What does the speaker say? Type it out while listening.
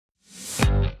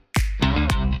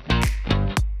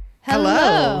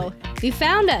You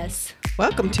found us.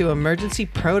 Welcome to Emergency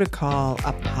Protocol,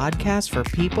 a podcast for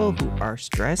people who are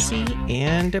stressy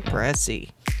and depressy.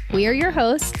 We are your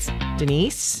hosts,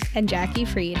 Denise. and Jackie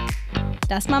Freed.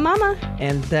 That's my mama.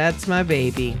 And that's my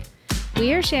baby.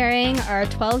 We are sharing our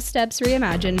 12 steps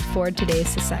reimagined for today's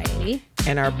society.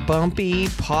 And our bumpy,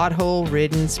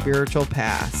 pothole-ridden spiritual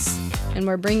paths. And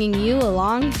we're bringing you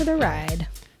along for the ride.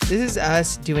 This is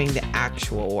us doing the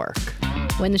actual work.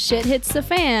 When the shit hits the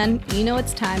fan, you know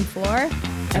it's time for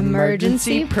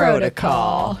Emergency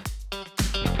Protocol.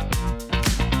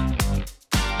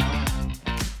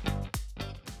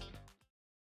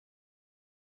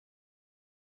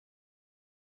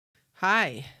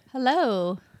 Hi.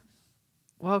 Hello.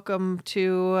 Welcome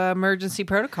to Emergency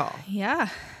Protocol. Yeah.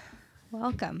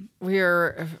 Welcome.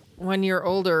 We're 1 year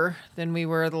older than we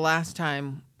were the last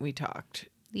time we talked.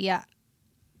 Yeah.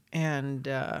 And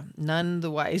none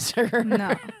the wiser.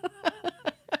 No.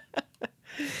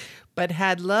 But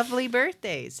had lovely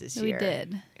birthdays this year. We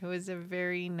did. It was a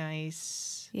very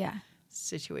nice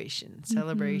situation.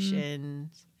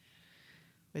 Celebrations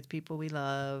with people we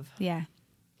love. Yeah.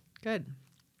 Good.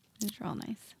 It's real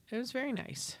nice. It was very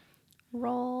nice.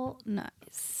 Roll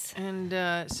nice.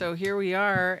 And so here we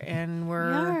are, and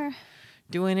we're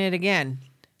doing it again.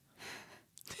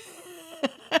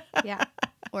 Yeah.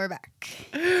 We're back.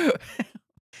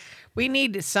 We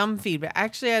need some feedback.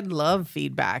 Actually, I'd love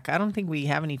feedback. I don't think we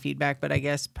have any feedback, but I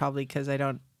guess probably because I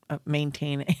don't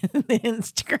maintain the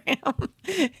Instagram,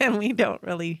 and we don't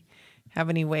really have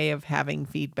any way of having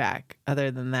feedback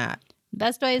other than that.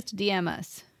 Best way is to DM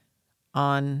us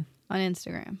On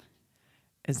Instagram.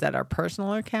 Is that our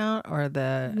personal account or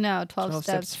the No, 12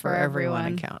 steps for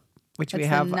everyone account, which That's we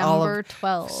have the all number of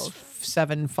 12.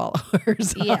 7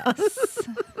 followers on. Yes.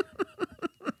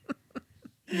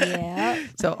 Yeah.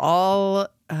 So all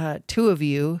 2 of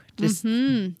you just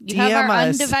You DM have our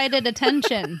us. undivided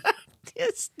attention.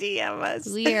 Just DM us.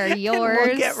 We are And yours.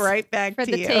 we'll get right back for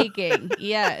to the you. taking.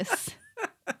 Yes.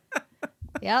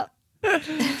 Yep.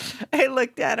 I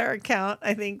looked at our account,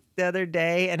 I think, the other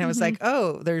day, and I was like,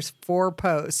 oh, there's 4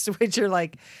 posts, which are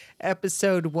like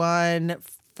episode 1,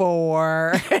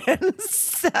 4, and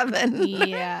 7.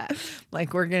 Yeah.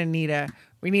 Like we need a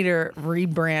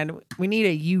rebrand. We need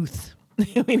a youth.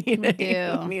 we need a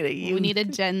youth. We need a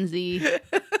Gen Z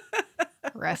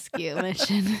rescue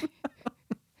mission.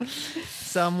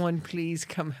 Someone please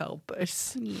come help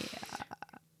us. Yeah.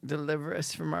 Deliver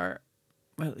us from at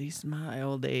least my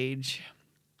old age.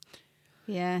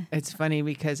 Yeah. It's funny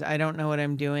because I don't know what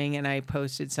I'm doing, and I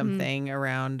posted something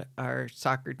around our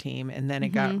soccer team, and then it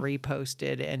got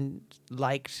reposted and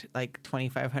liked like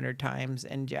 2,500 times,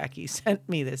 and Jackie sent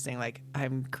me this thing like,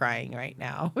 I'm crying right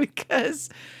now because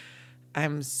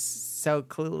I'm so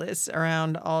clueless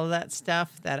around all of that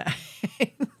stuff that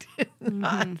I did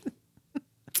not.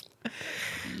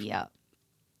 Yep.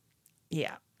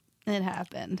 Yeah. It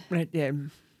happened. It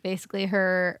did. Basically,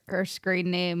 her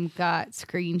screen name got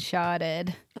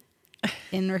screenshotted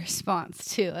in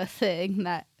response to a thing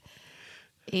that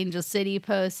Angel City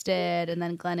posted, and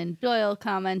then Glennon Doyle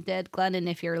commented, Glennon,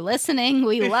 if you're listening,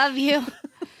 we love you.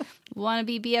 Want to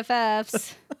be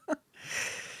BFFs.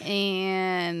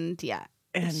 And yeah,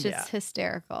 it's just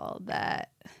hysterical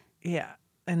that. Yeah.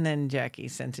 And then Jackie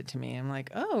sent it to me. I'm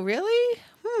like, oh, really?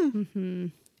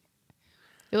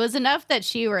 It was enough that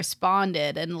she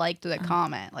responded and liked the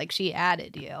comment. Like, she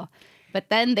added you. But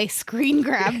then they screen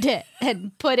grabbed it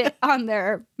and put it on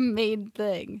their main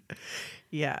thing.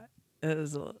 Yeah. It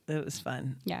was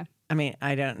fun. Yeah. I mean,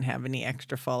 I don't have any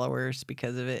extra followers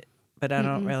because of it, but I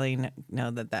don't really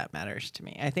know that matters to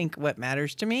me. I think what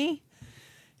matters to me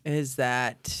is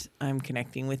that I'm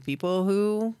connecting with people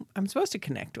who I'm supposed to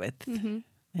connect with.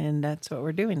 And that's what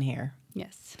we're doing here.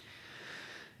 Yes.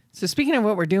 So speaking of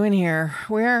what we're doing here,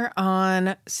 we're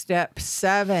on step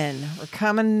 7. We're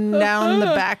coming down the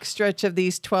back stretch of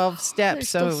these 12 steps. There's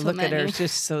So still look at her, many. it's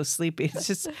just so sleepy. It's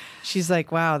just, she's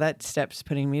like, wow, that step's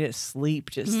putting me to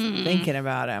sleep just thinking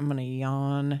about it. I'm going to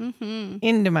yawn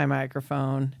into my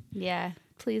microphone. Yeah.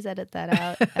 Please edit that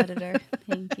out, editor.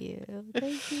 Thank you.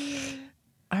 Thank you.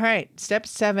 All right, step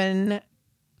 7.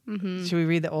 Should we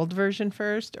read the old version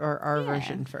first or our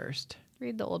version first?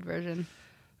 Read the old version.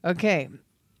 Okay.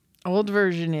 Old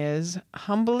version is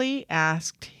humbly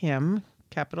asked him,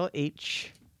 capital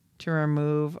H, to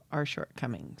remove our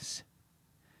shortcomings.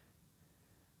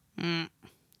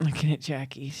 Looking at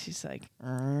Jackie, she's like,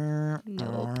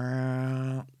 Nope.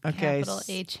 Okay. Capital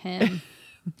H him.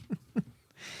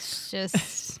 It's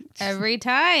just every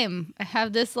time I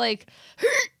have this like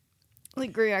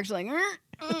reaction like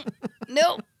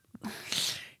nope.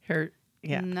 Her,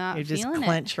 yeah. Not you just feeling it.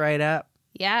 clench right up.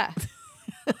 Yeah.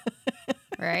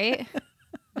 right?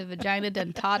 The vagina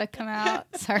dentata come out.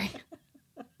 Sorry.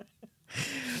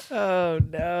 Oh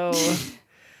no.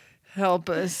 Help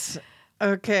us.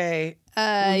 Okay.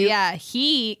 Yeah,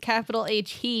 he, capital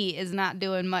H, he is not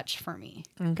doing much for me.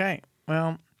 Okay.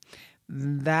 Well,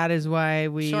 that is why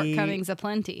we Shortcomings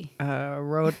aplenty.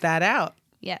 wrote that out.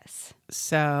 Yes.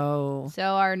 So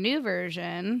our new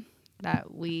version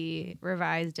that we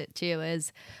revised it to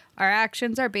is our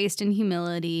actions are based in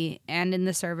humility and in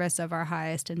the service of our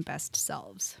highest and best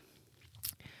selves.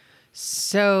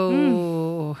 Just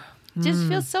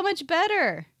feels so much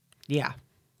better. Yeah.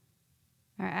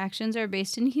 Our actions are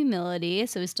based in humility,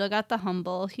 so we still got the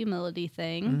humble humility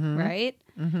thing, right?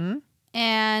 Mm-hmm.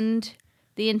 And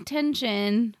the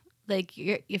intention, like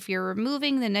if you're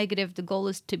removing the negative, the goal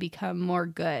is to become more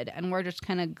good. And we're just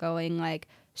kind of going like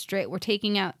straight, we're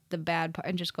taking out the bad part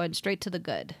and just going straight to the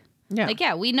good. Yeah. Like,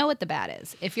 yeah, we know what the bad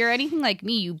is. If you're anything like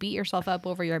me, you beat yourself up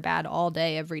over your bad all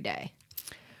day, every day.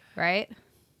 Right?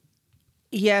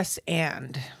 Yes,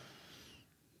 and.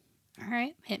 All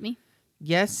right, hit me.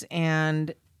 Yes,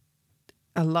 and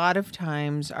a lot of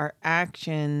times our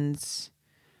actions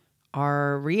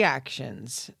are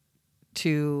reactions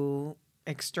to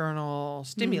external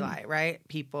stimuli, right?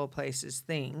 People, places,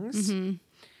 things. Mm-hmm.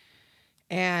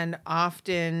 And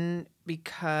often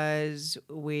because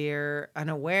we're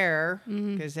unaware,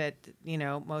 because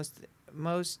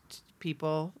most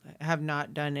people have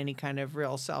not done any kind of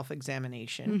real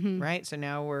self-examination, right? So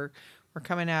now we're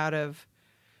coming out of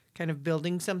kind of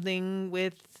building something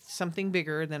with something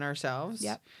bigger than ourselves.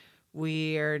 Yep.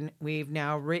 We've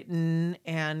now written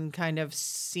and kind of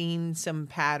seen some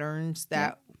patterns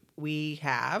that we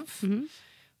have. Mm-hmm.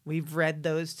 We've read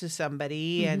those to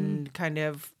somebody and kind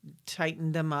of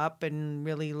tightened them up and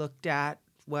really looked at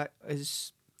what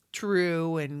is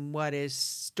true and what is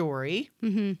story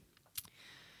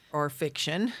or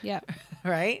fiction. Yep.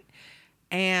 Right?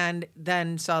 And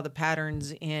then saw the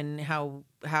patterns in how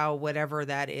whatever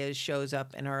that is shows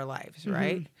up in our lives,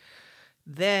 right?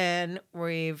 Then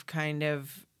we've kind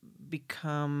of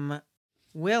become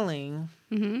willing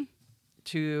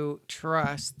to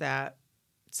trust that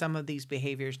some of these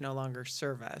behaviors no longer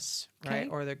serve us, right?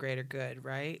 Or the greater good,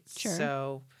 right? Sure.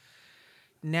 So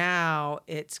now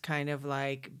it's kind of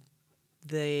like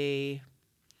the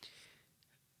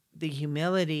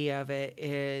humility of it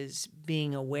is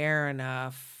being aware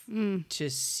enough to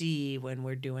see when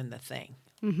we're doing the thing.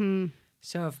 Mm-hmm.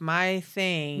 So if my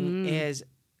thing is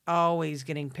always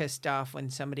getting pissed off when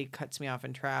somebody cuts me off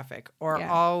in traffic, or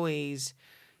always,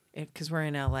 because we're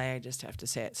in LA, I just have to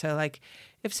say it. So like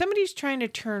if somebody's trying to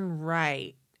turn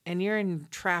right and you're in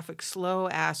traffic, slow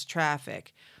ass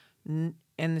traffic, and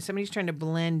somebody's trying to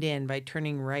blend in by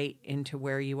turning right into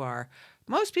where you are,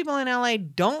 most people in LA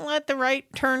don't let the right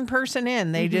turn person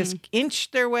in. They just inch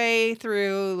their way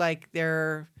through like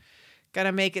they're going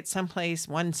to make it someplace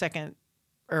 1 second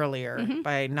earlier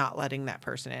by not letting that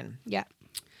person in. Yeah.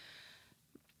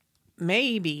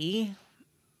 Maybe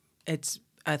it's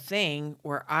a thing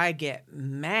where I get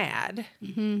mad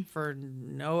for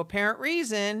no apparent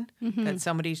reason that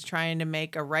somebody's trying to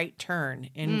make a right turn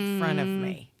in front of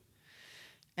me.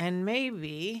 And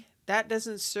maybe that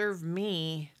doesn't serve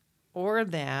me or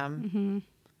them,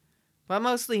 but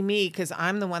mostly me because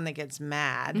I'm the one that gets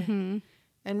mad. And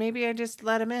maybe I just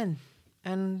let them in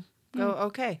and go,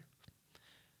 okay.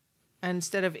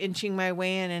 Instead of inching my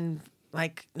way in and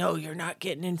like, no, you're not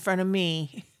getting in front of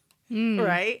me.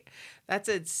 Right? That's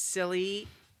a silly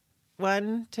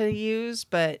one to use,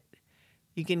 but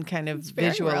you can kind of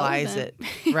visualize it,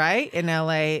 right? In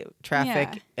LA,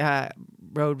 traffic,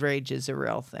 road rage is a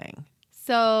real thing.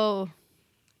 So,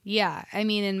 yeah, I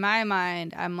mean, in my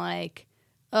mind, I'm like,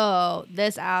 oh,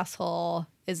 this asshole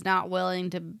is not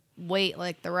willing to wait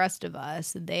like the rest of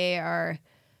us. They are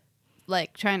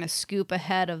like trying to scoop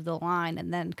ahead of the line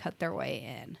and then cut their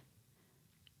way in.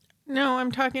 No,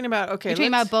 I'm talking about, okay. You're talking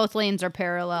about both lanes are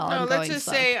parallel. No, let's just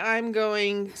say I'm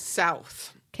going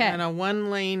south on a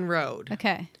 1-lane road.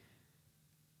 Okay.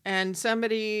 And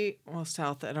somebody, well,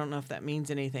 south, I don't know if that means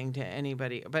anything to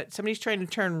anybody, but somebody's trying to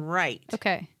turn right.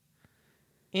 Okay.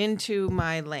 Into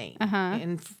my lane.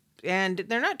 And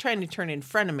they're not trying to turn in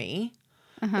front of me.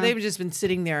 They've just been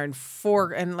sitting there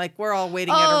and like we're all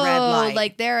waiting at a red light.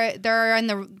 Like they're in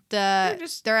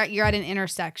you're at an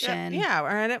intersection. Yeah,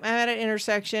 I'm at an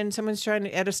intersection. Someone's trying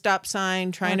to at a stop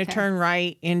sign trying to turn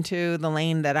right into the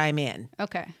lane that I'm in.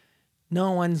 Okay.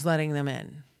 No one's letting them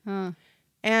in.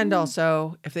 And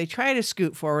also, if they try to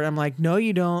scoot forward, I'm like, no,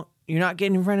 you don't. You're not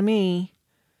getting in front of me.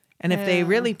 And if they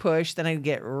really push, then I'd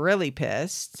get really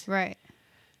pissed. Right.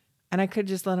 And I could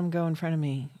just let them go in front of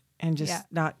me and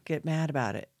just not get mad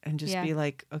about it and just be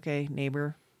like, okay,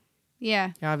 neighbor,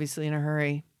 Yeah. You're obviously in a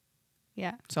hurry.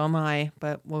 Yeah. So am I,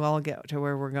 but we'll all get to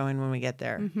where we're going when we get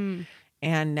there. Mm-hmm.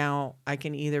 And now I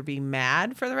can either be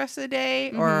mad for the rest of the day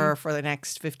Mm-hmm. or for the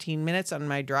next 15 minutes on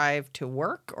my drive to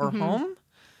work or Mm-hmm. home.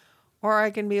 Or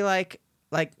I can be like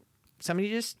somebody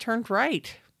just turned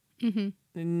right. Mm-hmm.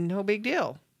 No big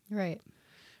deal. Right.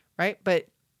 Right. But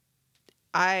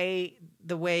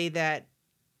the way that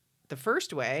the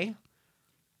first way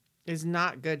is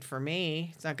not good for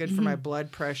me. It's not good for my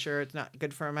blood pressure. It's not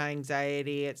good for my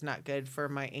anxiety. It's not good for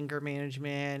my anger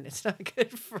management. It's not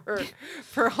good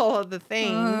for all of the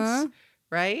things,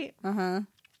 right? Uh-huh.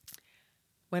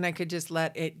 When I could just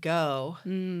let it go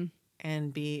Mm.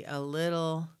 and be a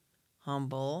little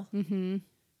humble, Mm-hmm.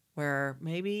 where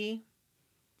maybe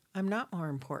I'm not more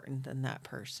important than that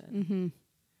person. Mm-hmm.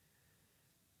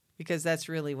 Because that's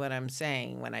really what I'm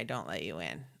saying when I don't let you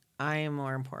in. I am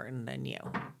more important than you,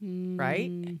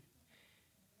 right?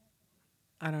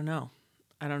 I don't know.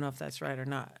 I don't know if that's right or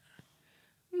not.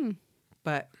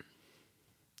 But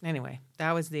anyway,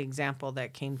 that was the example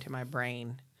that came to my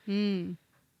brain. Mm.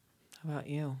 How about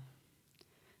you?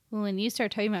 Well, when you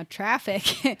start talking about traffic,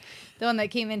 the one that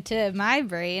came into my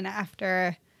brain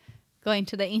after going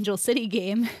to the Angel City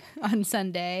game on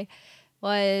Sunday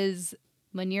was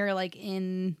when you're like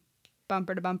in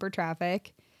bumper to bumper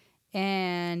traffic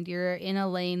and you're in a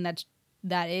lane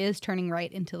that is turning right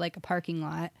into like a parking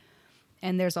lot,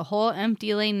 and there's a whole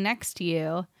empty lane next to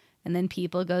you, and then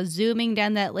people go zooming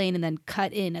down that lane and then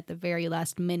cut in at the very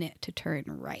last minute to turn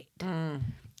right.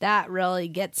 That really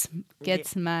gets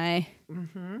my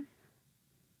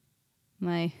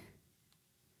my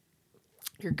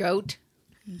Your goat?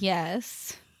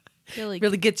 yes. Really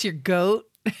gets your goat?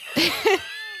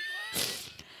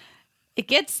 it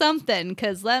gets something,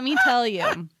 because let me tell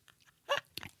you,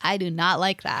 I do not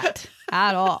like that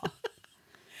at all.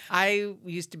 I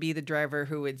used to be the driver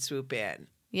who would swoop in.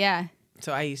 Yeah.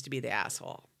 So I used to be the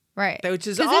asshole. Right. Which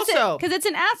is Because also... it's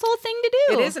an asshole thing to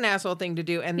do. It is an asshole thing to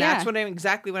do. And that's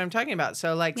exactly what I'm talking about.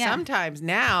 So like sometimes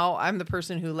now I'm the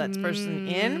person who lets person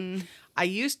in. I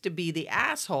used to be the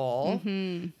asshole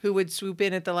who would swoop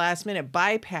in at the last minute,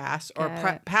 bypass or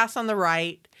pass on the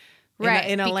right. Right.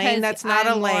 In a lane that's not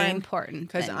a lane. More important.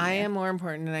 Because I am more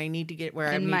important and I need to get where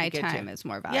I need to get to. And my time is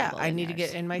more valuable. Yeah, I need to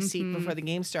get in my seat before the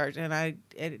game starts. And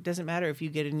it doesn't matter if you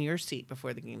get in your seat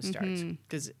before the game starts.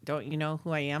 Because don't you know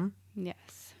who I am?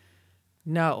 Yes.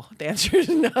 No. The answer is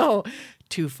no.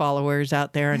 2 followers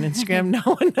out there on Instagram. No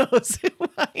one knows who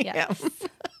I am.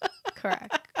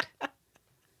 Correct.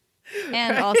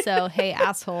 And also, hey,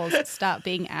 assholes, stop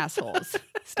being assholes.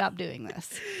 Stop doing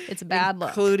this. It's a bad look.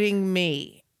 Including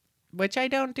me, which I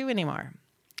don't do anymore.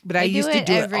 But I used do to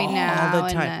do it every all now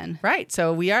the time. and then. Right.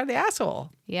 So we are the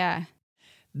asshole. Yeah.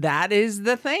 That is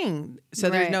the thing. So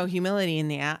there's Right. no humility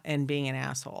in being an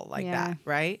asshole like that,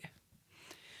 right?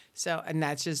 So, and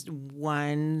that's just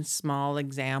one small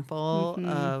example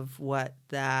of what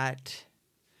that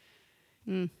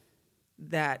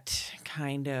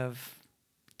kind of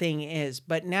thing is.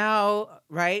 But now,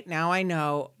 right now I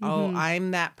know,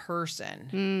 I'm that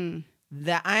person.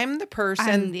 That I'm the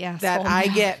person that I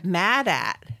get mad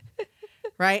at.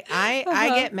 Right?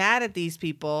 I get mad at these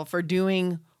people for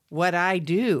doing what I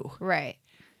do. Right.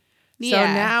 So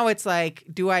now it's like,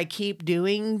 do I keep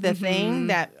doing the thing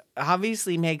that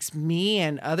obviously makes me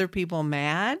and other people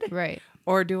mad? Right.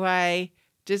 Or do I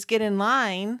just get in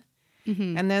line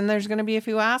and then there's going to be a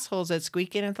few assholes that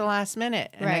squeak in at the last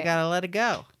minute and I got to let it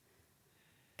go.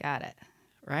 Got it.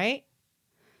 Right?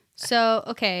 So,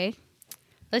 okay.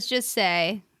 Let's just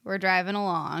say we're driving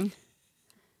along.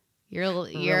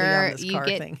 Really on this car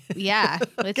thing. Yeah.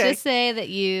 Let's just say that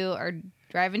you are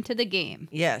driving to the game.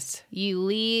 Yes. You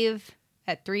leave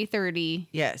at 3:30.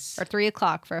 Yes. Or 3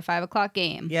 o'clock for a 5 o'clock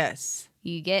game. Yes.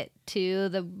 You get to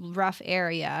the rough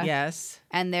area. Yes.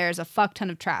 And there's a fuck ton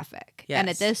of traffic. Yes. And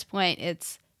at this point,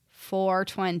 it's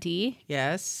 4:20.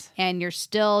 Yes. And you're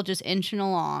still just inching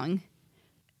along.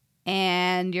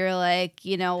 And you're like,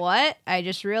 you know what? I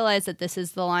just realized that this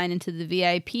is the line into the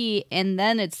VIP, and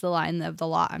then it's the line of the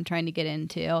lot I'm trying to get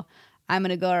into. I'm going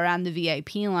to go around the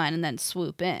VIP line and then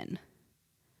swoop in.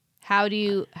 How do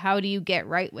you get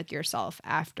right with yourself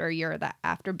after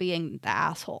being the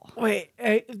asshole? Wait,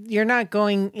 you're not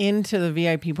going into the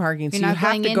VIP parking, so you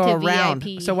have to go around.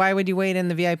 VIP. So why would you wait in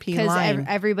the VIP line? Because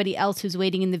everybody else who's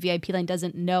waiting in the VIP line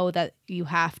doesn't know that you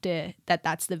have to.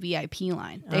 That's the VIP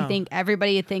line. They think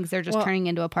everybody thinks they're just turning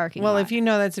into a parking lot. Well, if you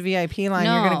know that's a VIP line,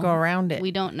 you're going to go around it.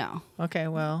 We don't know. Okay,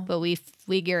 well, but we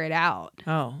figure it out.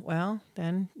 Oh well,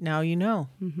 then now you know.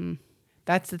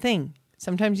 That's the thing.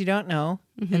 Sometimes you don't know,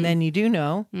 and then you do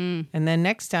know, and then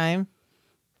next time,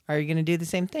 are you going to do the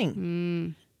same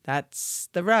thing? That's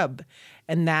the rub.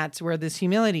 And that's where this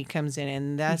humility comes in.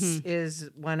 And this is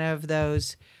one of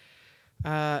those,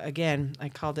 again, I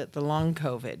called it the long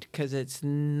COVID because it's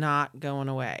not going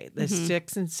away. The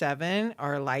 6 and 7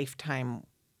 are lifetime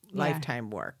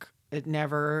work. It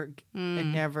never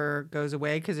goes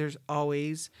away because there's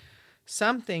always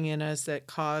something in us that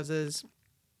causes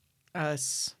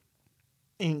us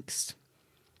angst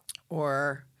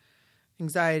or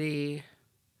anxiety.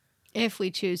 If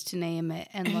we choose to name it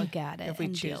and look at it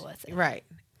and deal with it. Right.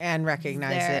 And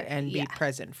recognize it and be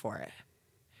present for it.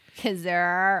 Because there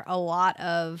are a lot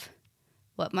of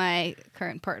what my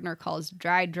current partner calls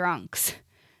dry drunks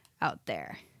out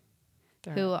there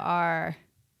who are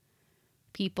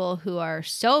people who are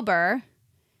sober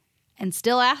and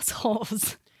still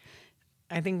assholes.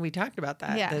 I think we talked about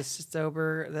that. Yeah. The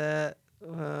sober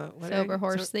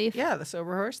horse thief. Yeah, the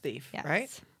sober horse thief, Yes.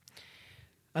 right?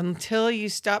 Until you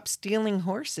stop stealing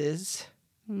horses,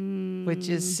 which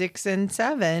is 6 and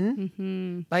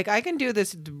 7. Like I can do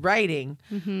this writing.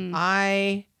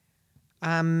 I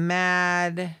am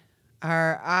mad,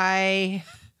 or I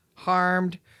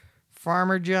harmed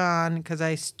Farmer John because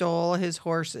I stole his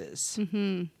horses.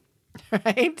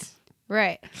 Right?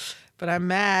 Right. But I'm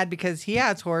mad because he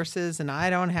has horses and I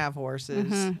don't have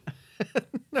horses.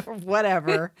 Or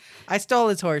whatever. I stole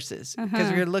his horses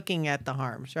because we're looking at the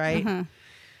harms, right?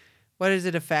 What has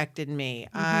it affected me?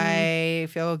 I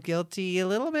feel guilty a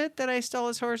little bit that I stole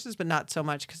his horses, but not so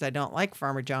much because I don't like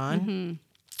Farmer John.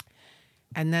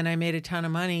 And then I made a ton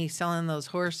of money selling those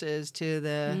horses to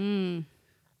the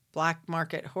black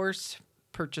market horse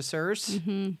purchasers.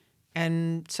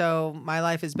 And so my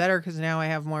life is better because now I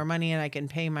have more money and I can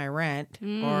pay my rent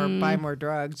or buy more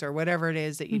drugs or whatever it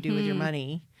is that you do with your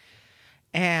money.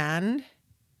 And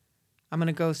I'm going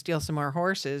to go steal some more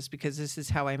horses because this is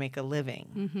how I make a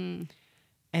living.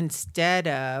 Instead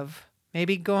of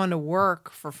maybe going to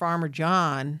work for Farmer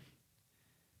John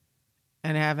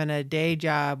and having a day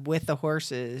job with the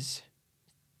horses,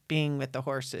 being with the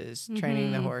horses,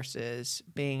 training the horses,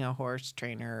 being a horse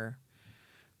trainer,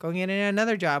 going in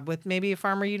another job with maybe a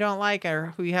farmer you don't like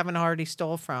or who you haven't already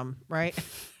stole from, right?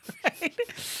 Right?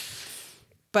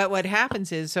 But what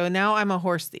happens is, so now I'm a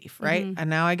horse thief, right? And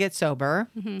now I get sober,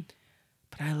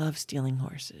 but I love stealing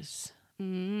horses.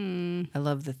 I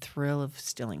love the thrill of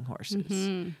stealing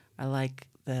horses. I like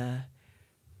the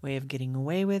way of getting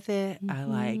away with it. I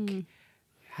like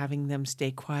having them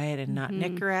stay quiet and not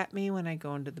nicker at me when I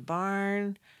go into the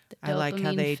barn. I like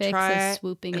how they try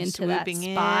swooping into that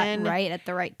spot right at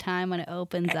the right time when it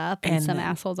opens up and some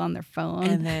assholes on their phone.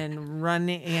 And then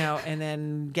running, and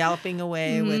then galloping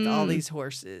away with all these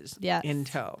horses in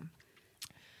tow.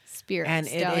 Spirit and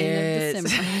Stallion of the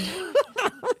Cimarron.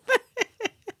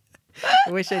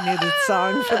 I wish I knew the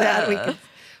song for that. We could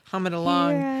hum it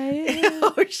along.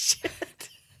 Oh, shit.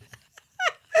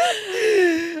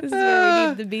 This is where we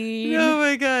need to be. Oh,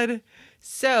 my God.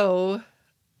 So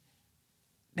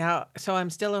I'm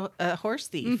still a horse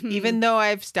thief. Even though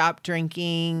I've stopped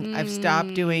drinking, I've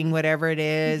stopped doing whatever it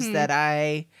is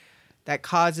that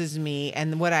causes me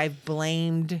and what I've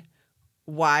blamed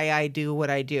why I do what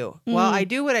I do. Well, I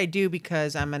do what I do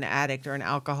because I'm an addict or an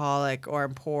alcoholic or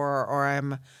I'm poor or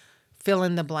I'm fill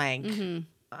in the blank.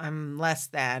 I'm less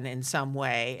than in some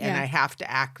way and I have to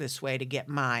act this way to get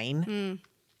mine.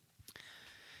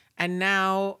 And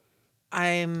now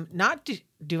I'm not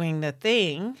doing the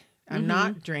thing. I'm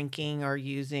not drinking or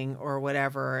using or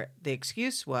whatever the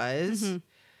excuse was,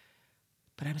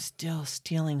 but I'm still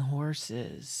stealing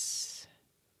horses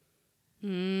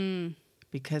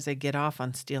because I get off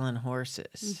on stealing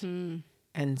horses.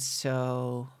 And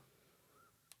so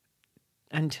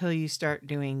until you start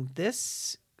doing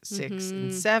this 6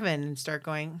 and 7 and start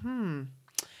going,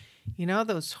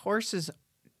 those horses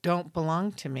don't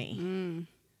belong to me.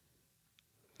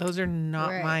 Those are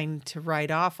not mine to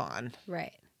ride off on.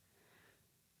 Right.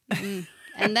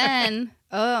 And then,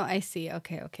 I see.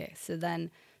 Okay. So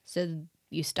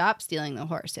you stop stealing the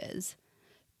horses,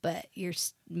 but you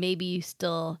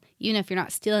still, even if you're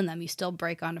not stealing them, you still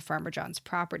break onto Farmer John's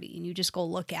property and you just go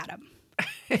look at them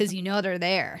because they're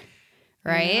there,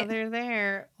 right? They're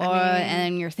there.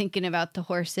 And you're thinking about the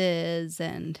horses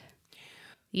and,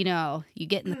 you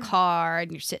get in the car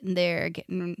and you're sitting there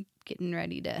getting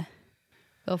ready to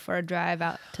go for a drive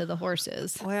out to the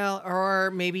horses. Well, or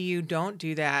maybe you don't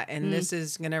do that. And this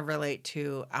is going to relate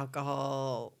to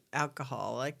alcoholics.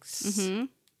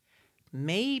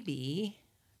 Maybe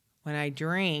when I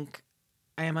drink,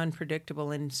 I am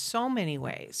unpredictable in so many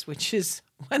ways, which is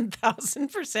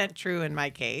 1,000% true in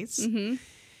my case.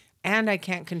 And I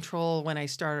can't control when I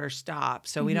start or stop.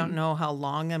 So we don't know how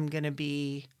long I'm going to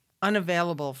be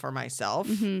unavailable for myself.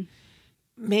 Mm-hmm.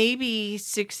 Maybe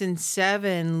 6 and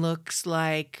 7 looks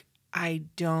like I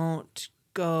don't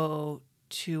go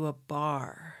to a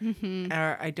bar, Mm-hmm.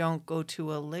 or I don't go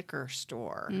to a liquor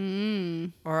store,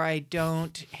 Mm. or I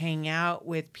don't hang out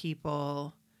with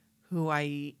people who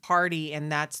I party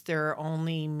and that's their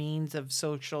only means of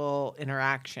social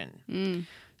interaction. Mm.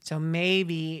 So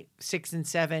maybe 6 and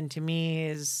 7 to me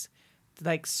is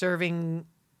like serving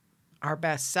our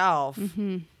best self,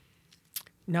 Mm-hmm.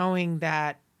 knowing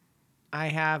that I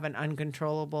have an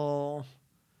uncontrollable,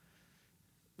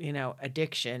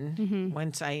 addiction. Mm-hmm.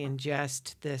 Once I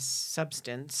ingest this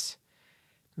substance,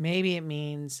 maybe it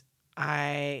means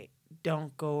I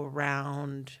don't go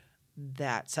around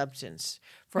that substance.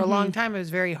 For a long time, it was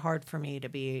very hard for me to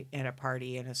be at a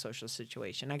party in a social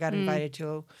situation. I got invited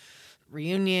to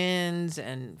reunions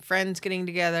and friends getting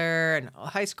together and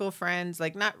high school friends,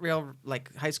 like not real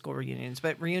like high school reunions,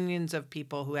 but reunions of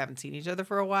people who haven't seen each other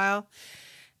for a while.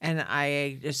 And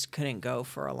I just couldn't go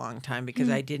for a long time because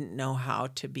I didn't know how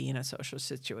to be in a social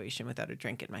situation without a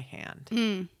drink in my hand,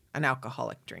 an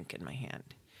alcoholic drink in my hand.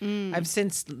 I've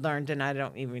since learned, and I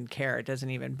don't even care. It doesn't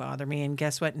even bother me. And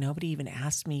guess what? Nobody even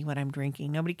asked me what I'm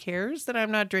drinking. Nobody cares that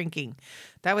I'm not drinking.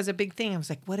 That was a big thing. I was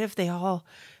like, what if they're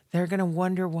going to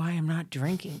wonder why I'm not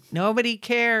drinking? Nobody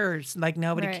cares. Like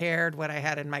nobody cared what I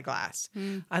had in my glass.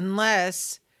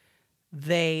 Unless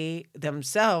they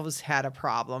themselves had a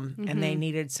problem and they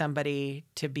needed somebody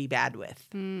to be bad with.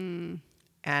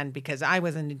 And because I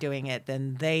wasn't doing it,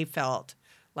 then they felt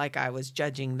like I was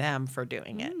judging them for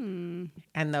doing it.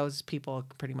 And those people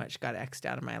pretty much got X'd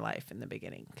out of my life in the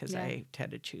beginning because I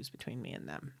had to choose between me and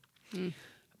them.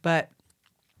 But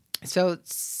so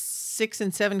 6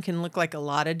 and 7 can look like a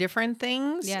lot of different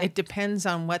things. Yeah. It depends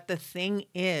on what the thing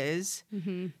is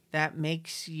that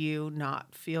makes you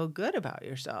not feel good about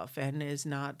yourself and is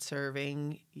not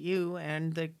serving you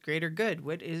and the greater good.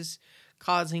 What is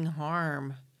causing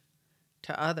harm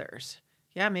to others?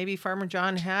 Yeah, maybe Farmer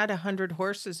John had 100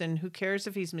 horses, and who cares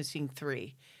if he's missing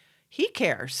 3? He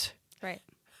cares, Right.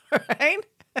 right?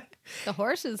 The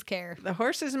horses care. The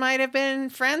horses might have been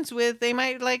friends with, they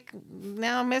might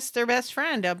now miss their best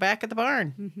friend out back at the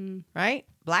barn, right?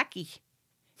 Blackie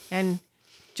and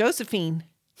Josephine.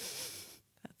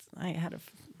 I had a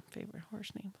favorite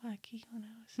horse named Blackie when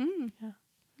I was,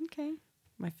 Okay.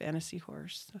 my fantasy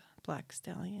horse, the Black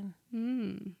Stallion.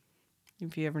 Mm.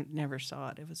 If you ever never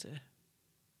saw it, it was a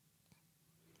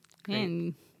great.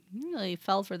 Man, you really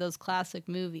fell for those classic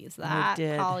movies. That,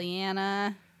 did.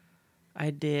 Pollyanna.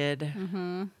 I did.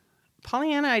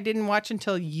 Pollyanna, I didn't watch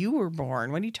until you were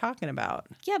born. What are you talking about?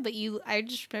 Yeah, but I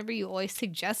just remember you always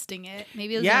suggesting it.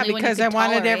 Maybe it was Yeah, only because when I you could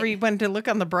wanted tolerate. everyone to look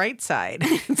on the bright side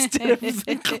instead of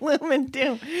the gloom and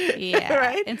doom. Yeah,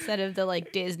 right? instead of the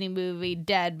Disney movie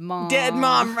Dead Mom. Dead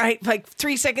mom, right? Like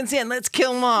 3 seconds in, let's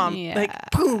kill mom. Yeah.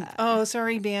 Like, boom. Oh,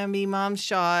 sorry, Bambi. Mom's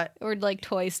shot. Or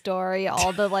Toy Story,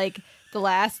 all the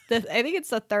I think it's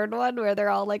the third one where they're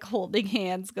all holding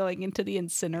hands going into the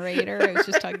incinerator. I was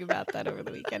just talking about that over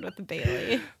the weekend with the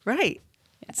Bailey. Right.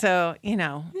 Yeah. So,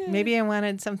 maybe I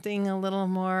wanted something a little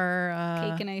more...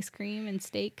 Cake and ice cream and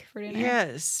steak for dinner.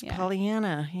 Yes, Yeah.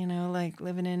 Pollyanna,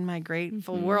 living in my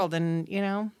grateful world. And,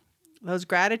 those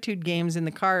gratitude games in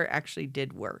the car actually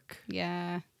did work.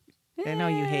 Yeah. I know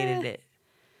you hated it.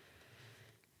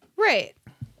 Right.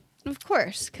 Of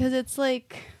course, because it's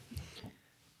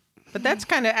But that's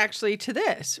kind of actually to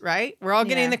this, right? We're all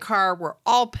getting in the car. We're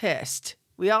all pissed.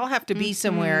 We all have to be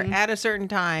somewhere at a certain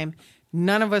time.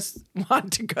 None of us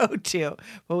want to go to,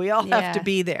 but we all have to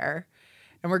be there.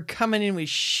 And we're coming in with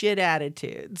shit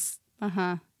attitudes.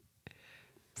 Uh-huh.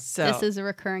 So This is a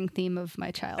recurring theme of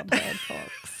my childhood,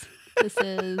 folks. This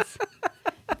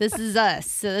is us.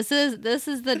 So this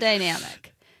is the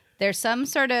dynamic. There's some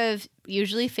sort of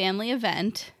usually family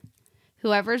event.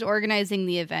 Whoever's organizing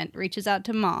the event reaches out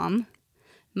to mom.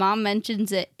 Mom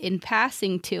mentions it in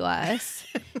passing to us.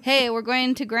 Hey, we're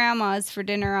going to grandma's for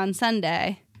dinner on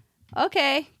Sunday.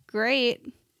 Okay, great.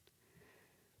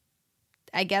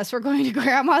 I guess we're going to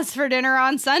grandma's for dinner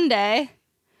on Sunday.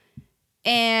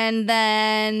 And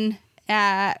then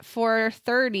at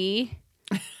 4:30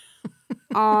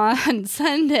 on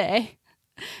Sunday,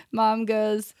 mom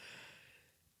goes,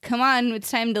 come on,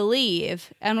 it's time to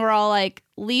leave. And we're all like,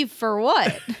 leave for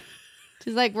what?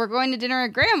 She's like, we're going to dinner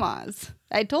at grandma's.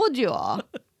 I told you all.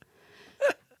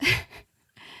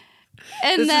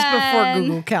 And this is before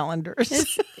Google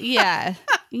Calendars. Yeah.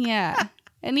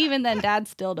 And even then, Dad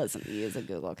still doesn't use a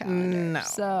Google Calendar. No.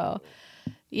 So,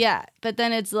 yeah. But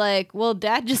then it's like, well,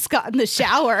 Dad just got in the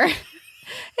shower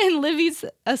and Livy's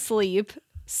asleep.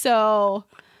 So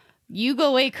you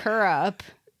go wake her up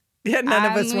Yeah, none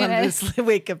of us wanted to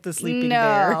wake up the sleeping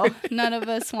bear. No, none of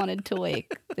us wanted to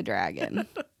wake the dragon.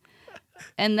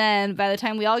 And then by the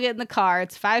time we all get in the car,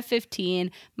 it's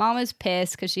 5:15. Mama's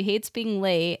pissed because she hates being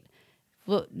late.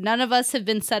 Well, none of us have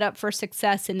been set up for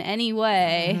success in any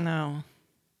way. No.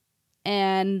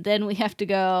 And then we have to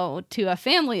go to a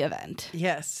family event.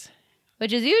 Yes.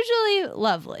 Which is usually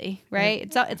lovely, right?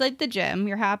 It's like the gym.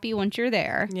 You're happy once you're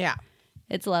there. Yeah.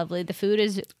 It's lovely. The food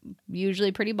is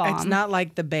usually pretty bomb. It's not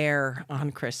like the bear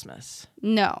on Christmas.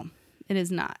 No, it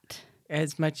is not.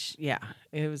 As much, yeah.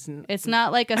 It was. It's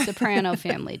not like a Soprano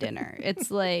family dinner. It's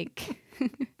like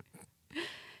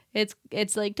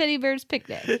it's like Teddy Bear's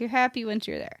Picnic. You're happy once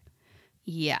you're there.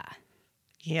 Yeah.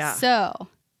 Yeah. So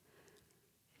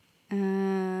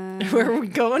where are we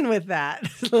going with that?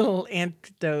 Little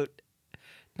anecdote.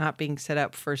 Not being set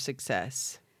up for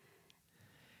success.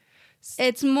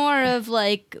 It's more of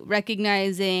like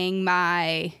recognizing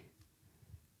my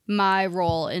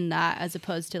role in that as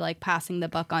opposed to like passing the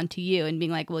buck on to you and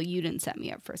being like, well, you didn't set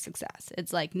me up for success.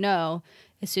 It's like, no,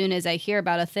 as soon as I hear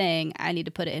about a thing, I need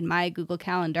to put it in my Google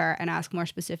Calendar and ask more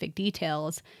specific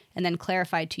details and then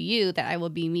clarify to you that I will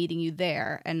be meeting you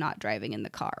there and not driving in the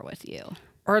car with you.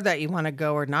 Or that you want to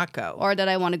go or not go. Or that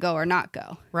I want to go or not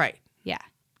go. Right. Yeah.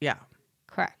 Yeah.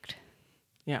 Correct.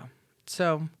 Yeah.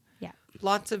 So, yeah.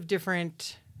 Lots of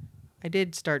different. I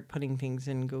did start putting things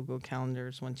in Google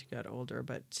Calendars once you got older,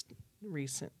 but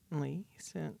recently,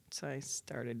 since I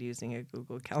started using a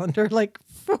Google Calendar like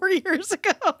 4 years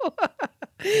ago,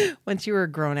 once you were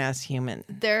a grown-ass human.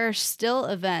 There are still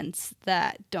events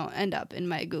that don't end up in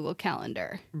my Google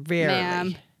Calendar. Rarely.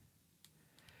 Ma'am.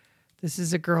 This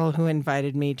is a girl who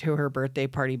invited me to her birthday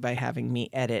party by having me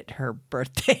edit her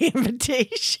birthday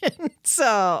invitation.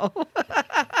 So.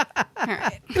 All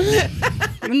right.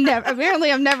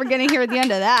 Apparently, I'm never going to hear the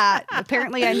end of that.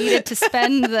 Apparently, I needed to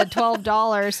spend the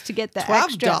 $12 to get the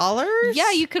extra. $12?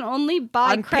 Yeah, you can only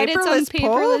buy on credits on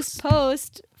Paperless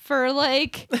Post for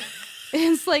like...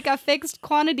 It's like a fixed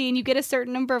quantity, and you get a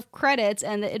certain number of credits,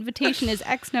 and the invitation is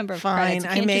X number of credits. You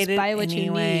can't I made just buy it what anyway.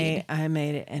 you need. I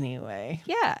made it anyway.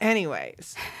 Yeah.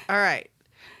 Anyways. All right.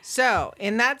 So,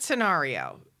 in that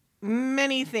scenario,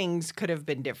 many things could have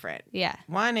been different. Yeah.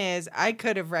 One is I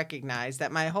could have recognized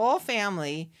that my whole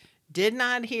family did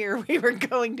not hear we were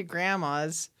going to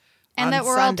grandma's and on that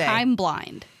we're Sunday. all time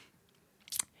blind.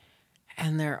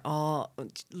 And they're all...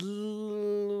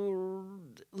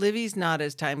 Livy's not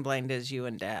as time blind as you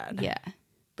and Dad. Yeah.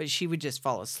 But she would just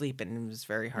fall asleep, and it was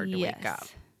very hard to wake up.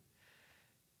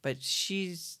 But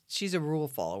she's a rule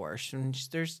follower.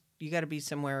 You got to be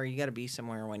somewhere. You got to be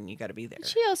somewhere when you got to be there.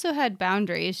 She also had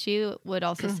boundaries. She would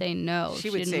also say no. She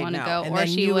would didn't say want to no, go, and or then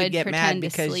she you would would get mad pretend to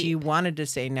because sleep. you wanted to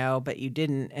say no, but you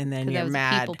didn't, and then you're I was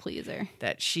mad a people pleaser.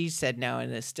 that she said no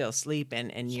and is still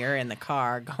sleeping, and you're in the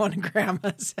car going to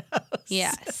grandma's house.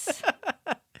 Yes.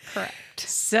 Correct.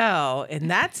 So in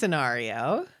that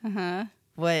scenario,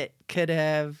 what could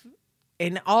have,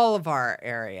 in all of our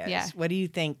areas, what do you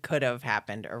think could have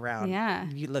happened around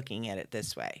you looking at it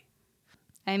this way?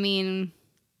 I mean,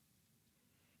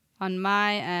 on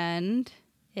my end,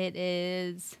 it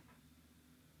is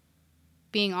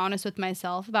being honest with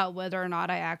myself about whether or not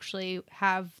I actually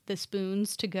have the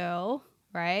spoons to go,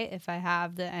 right? If I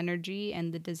have the energy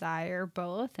and the desire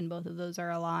both, and both of those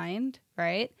are aligned,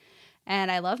 right?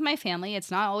 And I love my family. It's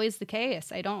not always the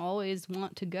case. I don't always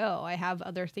want to go. I have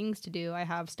other things to do. I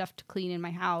have stuff to clean in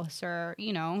my house, or,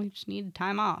 you just need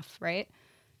time off, right?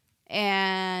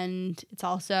 And it's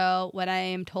also when I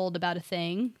am told about a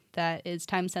thing that is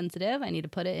time sensitive, I need to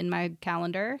put it in my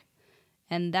calendar.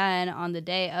 And then on the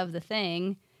day of the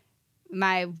thing,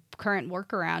 my current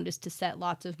workaround is to set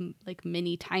lots of like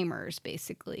mini timers,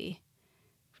 basically.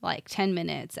 Like 10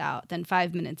 minutes out, then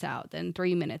 5 minutes out, then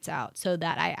 3 minutes out, so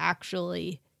that I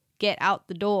actually get out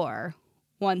the door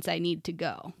once I need to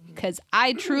go. Because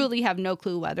I truly have no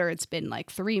clue whether it's been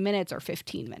like 3 minutes or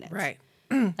 15 minutes. Right.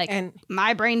 And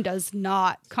my brain does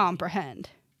not comprehend.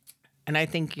 And I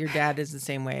think your dad is the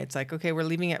same way. It's like, okay, we're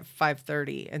leaving at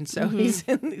 5:30. And so he's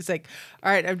like,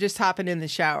 all right, I'm just hopping in the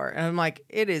shower. And I'm like,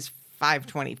 it is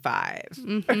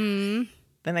 5:25.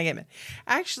 Then I get mad.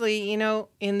 Actually,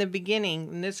 in the beginning,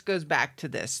 and this goes back to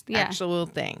this actual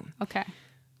thing. Okay.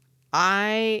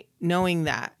 I, knowing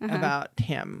that about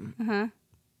him,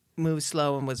 moved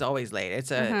slow and was always late.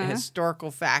 It's a historical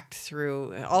fact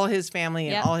through all his family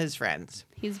and all his friends.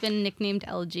 He's been nicknamed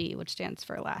LG, which stands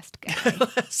for last guy.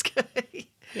 Last guy.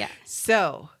 Yeah.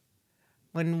 So,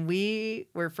 when we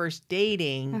were first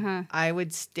dating, I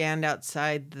would stand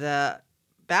outside the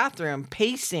bathroom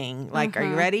pacing like, are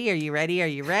you ready? Are you ready? Are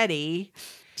you ready?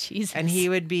 Jesus. And he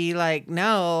would be like,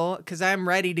 no, because I'm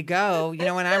ready to go. You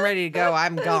know, when I'm ready to go,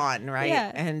 I'm gone, right?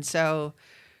 Yeah. And so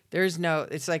there's no,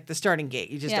 it's like the starting gate.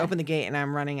 You just Yeah. open the gate and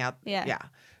I'm running out. Yeah.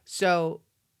 So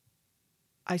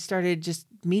I started just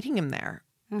meeting him there.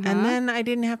 Uh-huh. And then I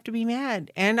didn't have to be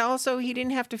mad. And also, he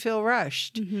didn't have to feel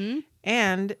rushed. Mm-hmm.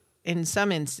 And in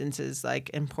some instances, like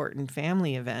important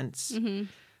family events, Mm-hmm.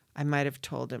 I might have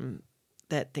told him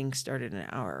that things started an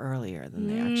hour earlier than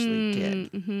they actually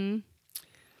did. Mm-hmm.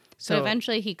 So But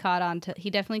eventually he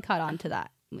definitely caught on to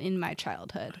that in my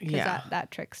childhood. Because Yeah. that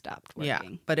trick stopped working.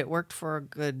 yeah, but it worked for a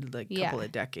good Yeah. couple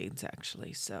of decades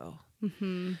actually. So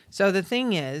Mm-hmm. so the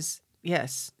thing is,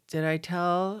 yes, did I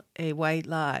tell a white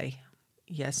lie?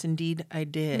 Yes, indeed, I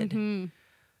did. Mm-hmm.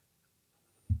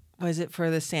 Was it for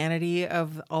the sanity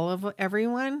of all of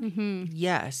everyone? Mm-hmm.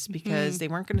 Yes, because they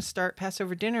weren't going to start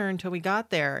Passover dinner until we got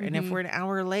there. And if we're an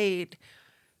hour late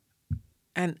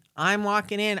and I'm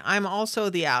walking in, I'm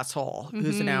also the asshole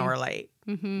who's an hour late.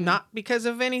 Mm-hmm. Not because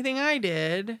of anything I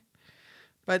did,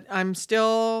 but I'm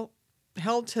still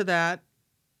held to that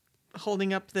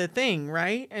holding up the thing,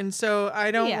 right? And so I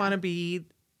don't Yeah. want to be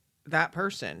that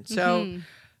person. So Mhm.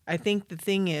 I think the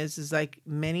thing is like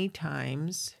many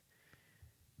times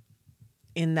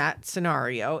in that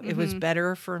scenario, it was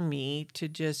better for me to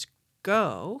just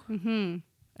go. Mm-hmm.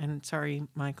 And sorry,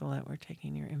 Michael, that we're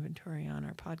taking your inventory on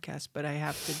our podcast, but I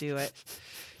have to do it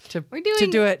to We're to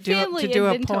doing do it family to do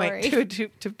a inventory.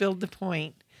 point to build the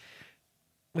point,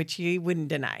 which you wouldn't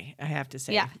deny. I have to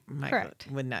say, Yeah, Michael correct.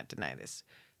 would not deny this.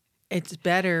 It's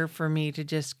better for me to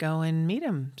just go and meet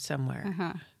him somewhere.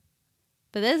 Uh-huh.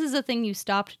 But this is a thing you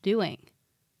stopped doing.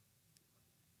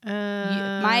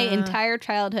 My entire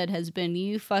childhood has been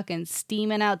you fucking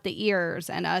steaming out the ears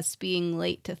and us being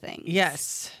late to things.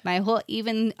 Yes. My whole,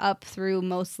 even up through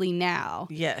mostly now.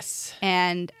 Yes.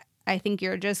 And I think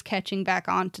you're just catching back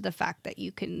on to the fact that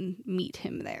you can meet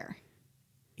him there.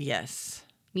 Yes.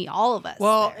 Meet all of us.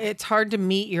 Well, there. it's hard to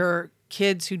meet your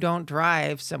kids who don't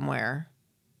drive somewhere.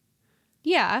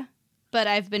 Yeah. But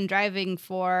I've been driving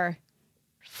for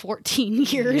 14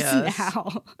 years Yes.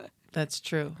 now. That's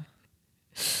true.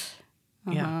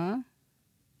 Uh-huh. Yeah.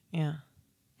 Yeah.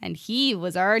 And he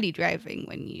was already driving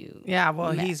when you. Yeah.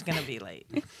 Well, met. he's going to be late.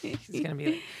 He's going to be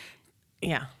late.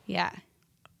 Yeah. Yeah.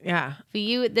 Yeah. For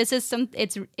you, this is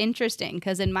it's interesting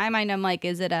because in my mind, I'm like,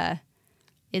 is it a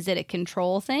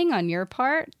control thing on your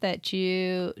part that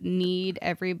you need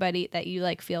everybody, that you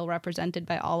like feel represented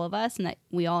by all of us and that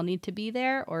we all need to be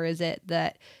there? Or is it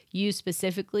that you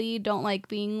specifically don't like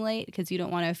being late because you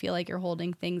don't want to feel like you're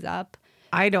holding things up?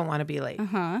 I don't want to be late.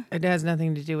 Uh-huh. It has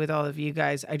nothing to do with all of you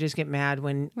guys. I just get mad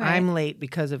when Right. I'm late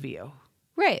because of you.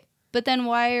 Right. But then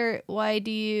why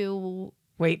do you,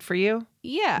 Wait for you?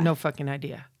 yeah. No fucking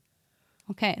idea.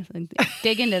 Okay. So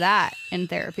dig into that in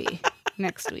therapy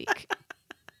next week.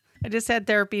 I just had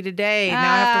therapy today. Now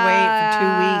I have to wait for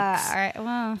 2 weeks. All right.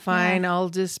 Well, Fine. yeah. I'll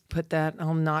just put that,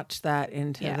 I'll notch that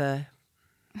into Yeah.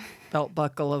 the belt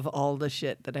buckle of all the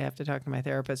shit that I have to talk to my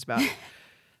therapist about.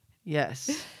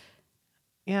 Yes.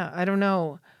 Yeah. I don't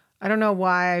know. I don't know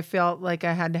why I felt like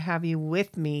I had to have you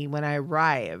with me when I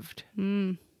arrived.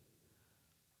 Mm.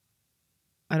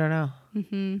 I don't know.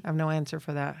 Mm-hmm. I have no answer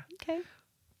for that. Okay.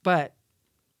 But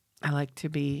I like to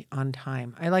be on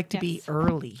time. I like to be Yes.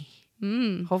 early,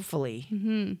 Mm. hopefully.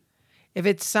 Mm-hmm. If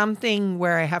it's something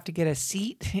where I have to get a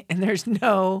seat and if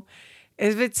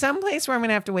it's someplace where I'm going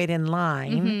to have to wait in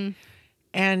line Mm-hmm.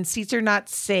 and seats are not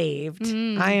saved,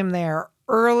 Mm. I am there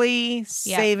early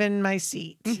saving my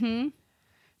seat Mm-hmm.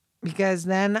 because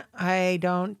then I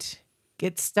don't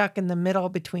get stuck in the middle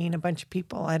between a bunch of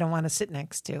people I don't want to sit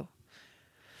next to.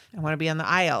 I want to be on the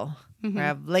aisle where I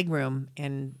have leg room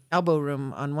and elbow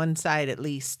room on one side at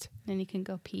least. Then you can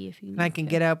go pee if you need And I can to.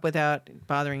 get up without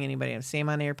bothering anybody. Same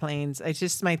on airplanes. It's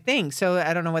just my thing. So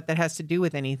I don't know what that has to do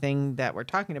with anything that we're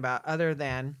talking about other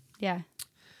than Yeah.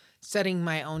 setting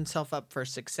my own self up for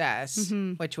success,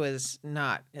 Mhm. which was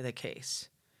not the case.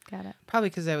 Got it. Probably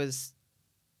because I was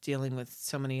dealing with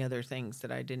so many other things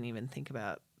that I didn't even think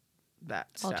about that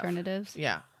stuff. Alternatives.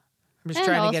 Yeah. I'm just And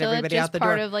trying to also get everybody it's out just the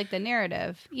part door. of like the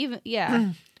narrative. Even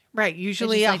yeah. Right.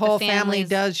 Usually just a like the whole family families-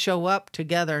 does show up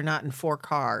together, not in 4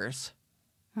 cars.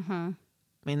 Uh-huh. I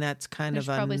mean, that's kind There's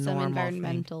of a probably some normal thing.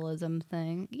 environmentalism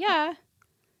thing. Yeah.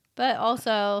 But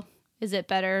also, is it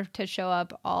better to show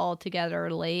up all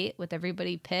together late with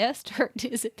everybody pissed, or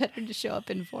is it better to show up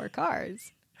in 4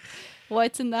 cars?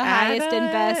 What's in the highest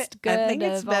and best good I think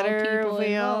it's of better all people if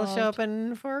we all involved? show up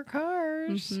in 4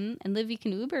 cars. Mhm. And Livy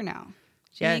can Uber now.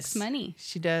 She Yes, makes money.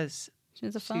 She does. She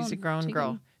has a phone. She's a grown She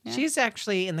girl. can- yeah. She's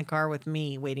actually in the car with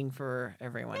me waiting for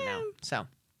everyone now. So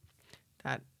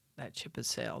that ship has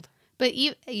sailed. But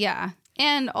yeah.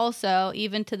 And also,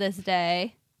 even to this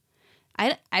day,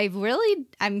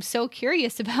 I'm so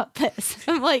curious about this.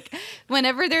 I'm like,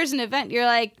 whenever there's an event, you're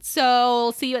like, so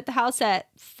we'll see you at the house at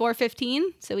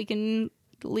 4:15 so we can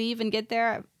leave and get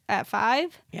there at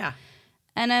 5. Yeah.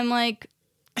 And I'm like,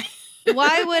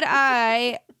 why would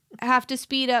I have to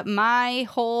speed up my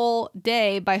whole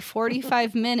day by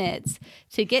 45 minutes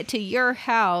to get to your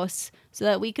house so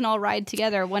that we can all ride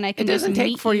together when I can It doesn't just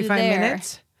take meet 45 you there?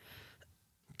 minutes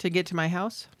to get to my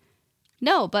house.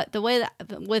 No, but the way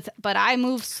but I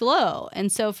move slow.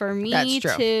 And so for me That's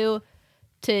true.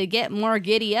 to get more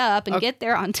giddy up and get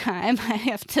there on time, I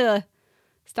have to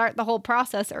start the whole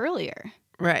process earlier.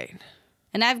 Right.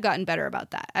 And I've gotten better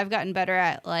about that. I've gotten better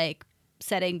at like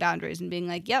setting boundaries and being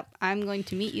like, yep, I'm going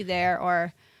to meet you there.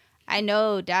 Or I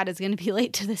know Dad is going to be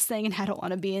late to this thing and I don't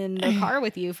want to be in the car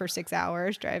with you for 6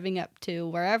 hours driving up to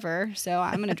wherever. So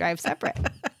I'm going to drive separate.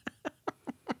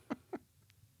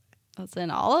 That's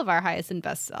in all of our highest and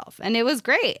best self. And it was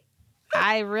great.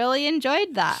 I really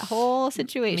enjoyed that whole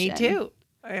situation. Me too.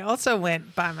 I also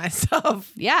went by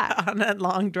myself. Yeah. On that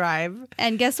long drive.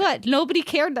 And guess what? Nobody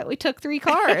cared that we took 3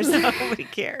 cars. Nobody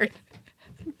cared.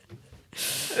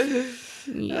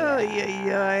 Yeah. Oh,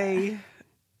 yeah.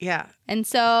 Yeah. And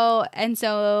so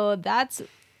that's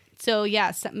so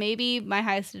yes, maybe my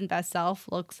highest and best self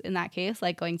looks in that case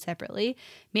like going separately.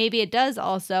 Maybe it does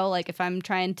also, like if I'm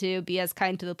trying to be as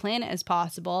kind to the planet as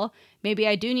possible, maybe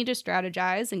I do need to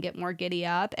strategize and get more giddy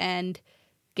up and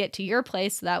get to your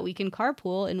place so that we can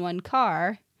carpool in one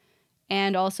car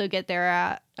and also get there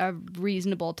at a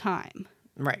reasonable time.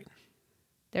 Right.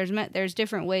 There's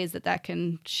different ways that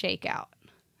can shake out,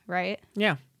 right?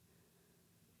 Yeah.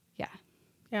 Yeah.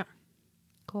 Yeah.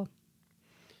 Cool.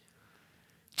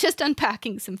 Just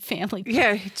unpacking some family.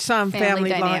 Yeah, some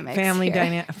family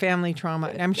dynamics family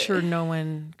trauma. I'm sure no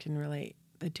one can relate.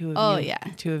 The two of Oh, you, yeah.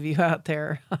 the two of you out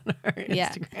there on our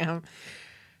Instagram.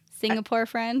 Singapore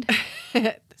friend.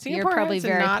 Singapore You're probably has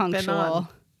very not been punctual. on.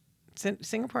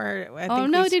 Singapore. I Oh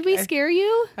think no! Did we scare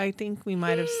you? I think we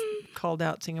might have called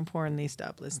out Singapore and they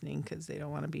stopped listening because they don't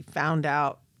want to be found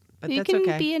out. But You that's can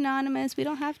okay. be anonymous. We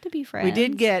don't have to be friends. We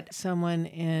did get someone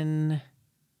in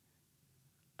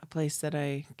a place that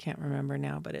I can't remember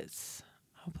now, but it's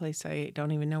a place I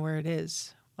don't even know where it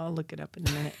is. I'll look it up in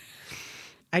a minute.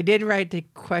 I did write the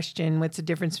question, what's the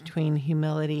difference between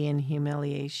humility and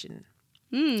humiliation?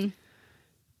 What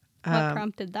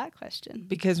prompted that question?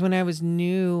 Because when I was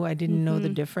new, I didn't know the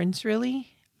difference really.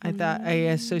 I thought I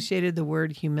associated the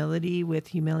word humility with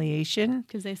humiliation.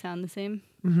 Because they sound the same.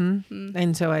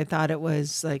 And so I thought it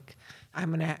was like,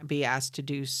 I'm going to be asked to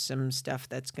do some stuff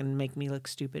that's going to make me look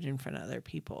stupid in front of other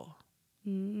people.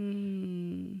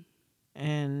 And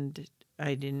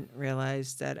I didn't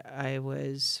realize that I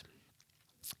was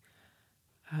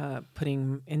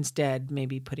putting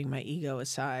my ego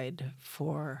aside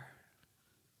for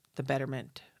the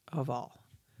betterment of all.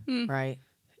 Right?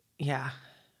 Yeah.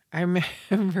 I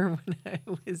remember when I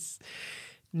was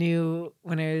new,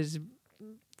 when I was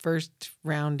first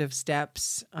round of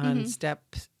steps on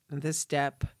this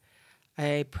step,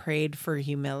 I prayed for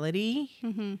humility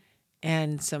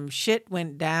and some shit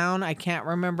went down. I can't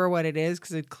remember what it is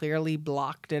because it clearly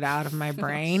blocked it out of my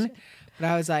brain. But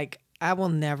I was like, I will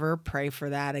never pray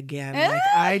for that again. Like,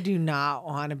 I do not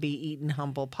want to be eating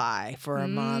humble pie for a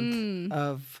month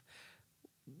of,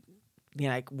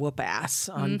 like whoop ass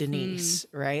on Denise,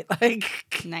 right?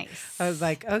 Like, Nice. I was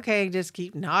like, okay, just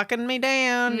keep knocking me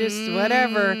down, just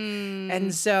whatever.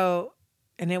 And so,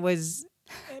 it was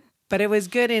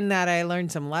good in that I learned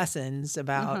some lessons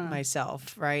about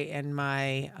myself, right? And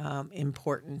my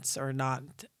importance or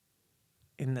not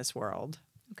in this world.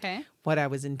 Okay. What I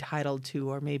was entitled to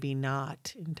or maybe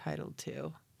not entitled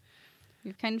to.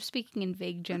 You're kind of speaking in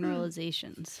vague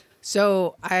generalizations.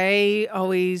 So I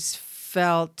always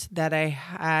felt that I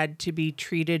had to be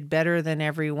treated better than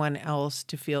everyone else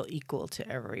to feel equal to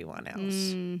everyone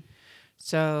else.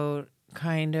 So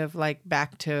kind of like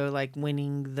back to like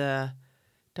winning the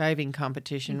diving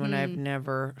competition when I've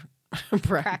never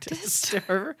practiced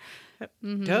or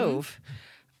dove.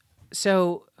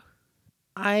 So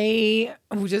I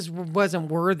just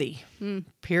wasn't worthy,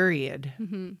 period.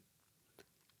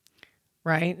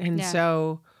 Right? And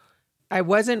so I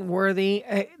wasn't worthy.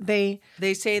 They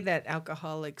say that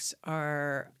alcoholics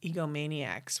are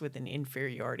egomaniacs with an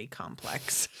inferiority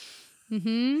complex.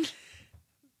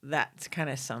 That kind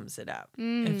of sums it up,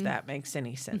 if that makes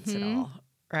any sense at all.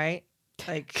 Right?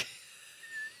 Like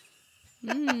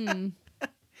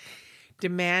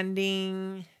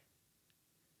demanding.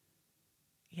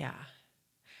 Yeah.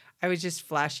 I was just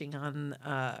flashing on,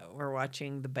 we're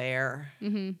watching The Bear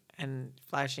and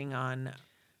flashing on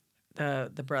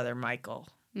the brother Michael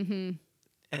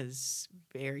as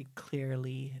very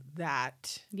clearly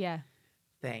that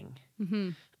thing.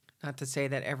 Not to say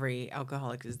that every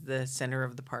alcoholic is the center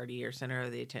of the party or center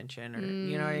of the attention, or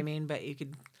you know what I mean, but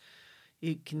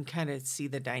you can kind of see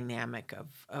the dynamic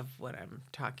of what I'm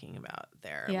talking about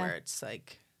there, where it's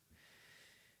like,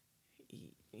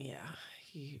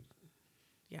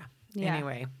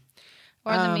 Anyway.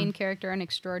 Or the main character in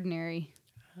Extraordinary.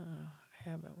 I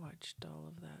haven't watched all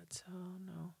of that, so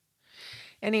no.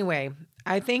 Anyway,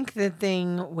 I think the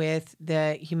thing with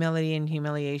the humility and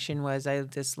humiliation was I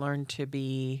just learned to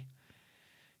be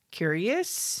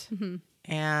curious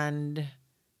and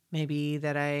maybe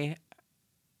that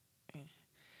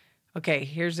okay,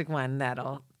 here's one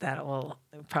that'll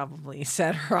probably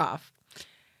set her off.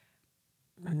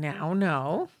 Now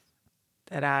know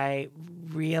that I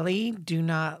really do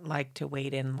not like to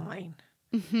wait in line.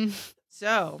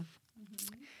 So,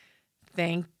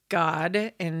 thank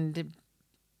God and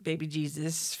baby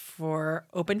Jesus for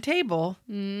Open Table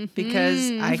because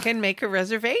I can make a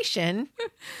reservation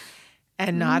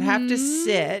and not have to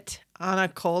sit on a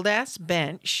cold ass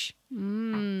bench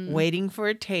waiting for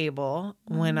a table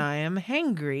when I am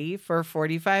hangry for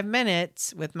 45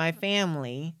 minutes with my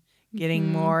family,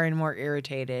 getting more and more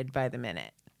irritated by the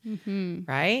minute.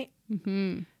 Right?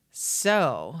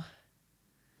 So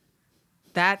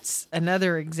that's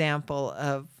another example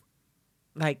of,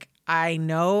 like, I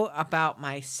know about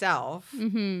myself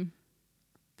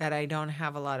that I don't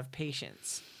have a lot of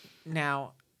patience.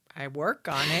 Now, I work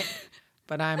on it,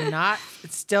 but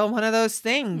it's still one of those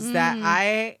things that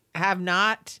I have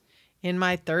not, in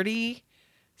my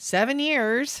 37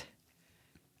 years,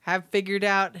 have figured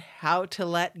out how to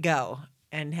let go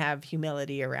and have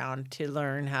humility around to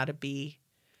learn how to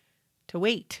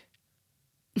wait.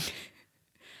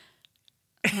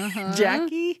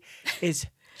 Jackie is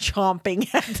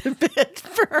chomping at the bit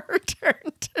for her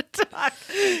turn to talk.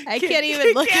 I can't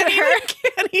even look at her.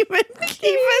 Can't even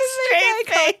keep a straight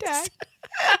face.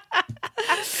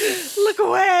 Look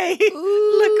away.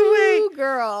 Look away.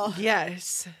 Girl.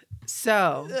 Yes.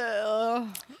 So,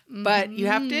 but you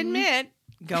have to admit,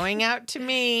 going out to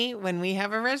me when we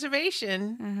have a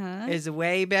reservation is a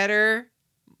way better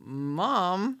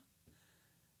mom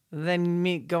than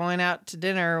me going out to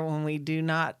dinner when we do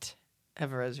not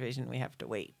have a reservation. We have to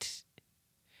wait,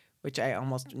 which I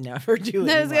almost never do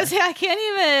anymore. I was going to say, I can't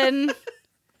even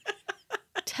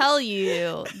tell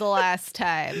you the last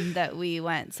time that we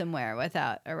went somewhere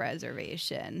without a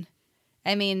reservation.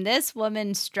 I mean, this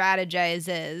woman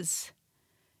strategizes.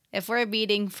 If we're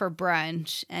meeting for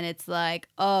brunch and it's like,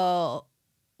 oh,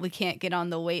 we can't get on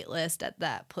the wait list at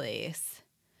that place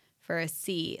for a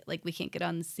seat, like we can't get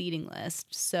on the seating list.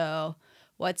 So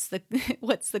what's the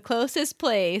closest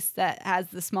place that has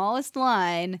the smallest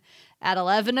line at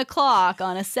 11 o'clock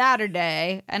on a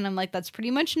Saturday? And I'm like, that's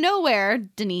pretty much nowhere,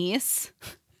 Denise.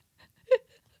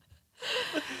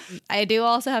 I do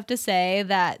also have to say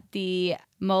that the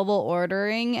mobile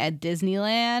ordering at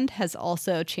Disneyland has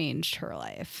also changed her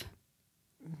life.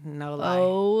 No lie.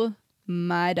 Oh,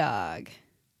 my dog.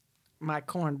 My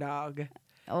corn dog.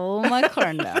 Oh, my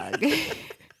corn dog.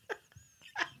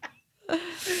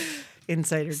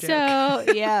 Insider joke. So,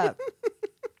 yeah.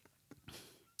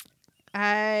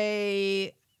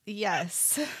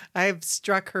 Yes. I've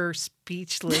struck her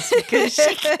speechless because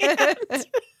she can't.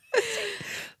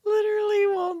 Literally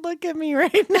won't look at me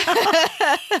right now.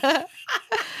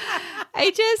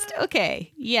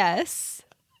 Okay, yes.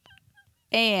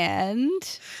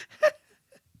 And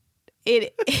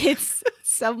it's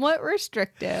somewhat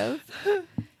restrictive.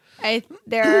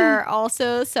 There are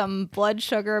also some blood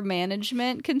sugar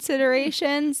management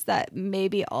considerations that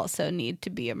maybe also need to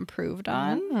be improved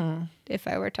on if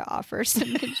I were to offer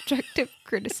some constructive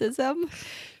criticism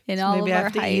in all maybe of I our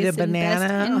have to highest eat a and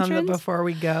banana best before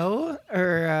we go,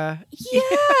 or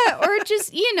or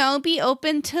just be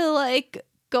open to like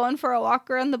going for a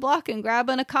walk around the block and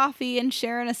grabbing a coffee and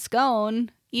sharing a scone,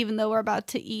 even though we're about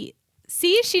to eat.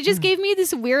 See, she just gave me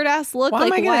this weird ass look. Why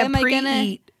like, am I gonna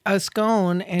eat a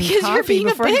scone and coffee you're being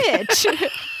before a bitch?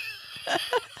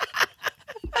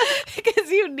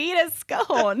 Because you need a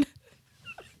scone.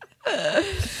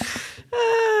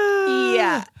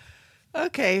 Yeah.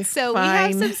 Okay. So fine. we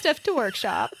have some stuff to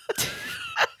workshop.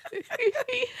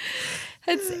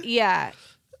 Yeah.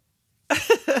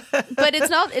 But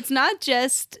it's not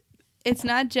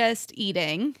just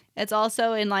eating. It's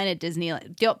also in line at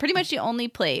Disneyland. Pretty much the only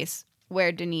place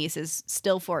where Denise is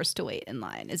still forced to wait in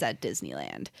line is at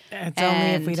Disneyland. It's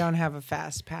only if we don't have a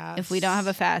fast pass. If we don't have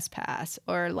a fast pass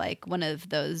or like one of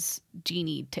those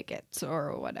genie tickets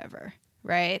or whatever,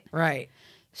 right? Right.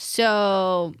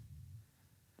 So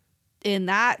in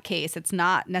that case, it's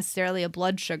not necessarily a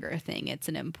blood sugar thing. It's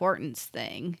an importance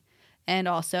thing. And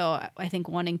also, I think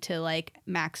wanting to like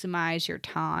maximize your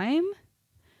time.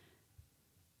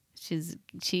 She's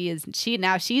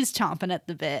chomping at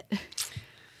the bit.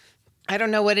 I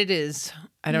don't know what it is.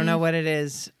 I don't know what it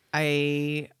is.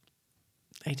 I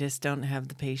just don't have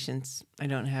the patience. I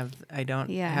don't have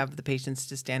the patience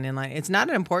to stand in line. It's not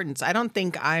an importance. I don't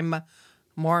think I'm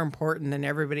more important than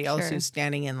everybody else who's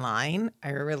standing in line.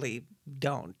 I really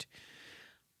don't.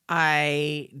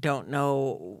 I don't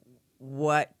know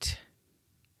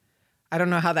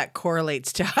how that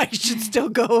correlates to I should still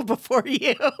go before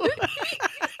you.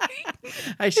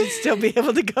 I should still be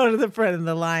able to go to the front of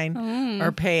the line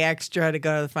or pay extra to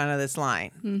go to the front of this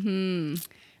line. Mm-hmm.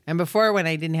 And before, when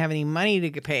I didn't have any money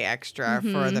to pay extra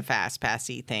for the fast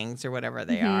passy things or whatever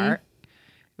they are,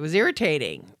 it was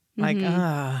irritating. Like,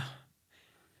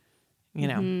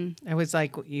 it was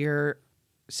like your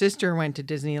sister went to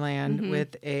Disneyland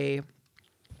with a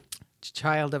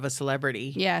child of a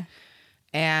celebrity. Yeah.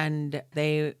 And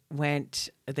they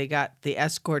got the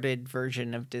escorted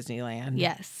version of Disneyland.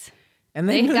 Yes. And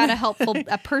they got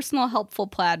a personal helpful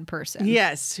plaid person.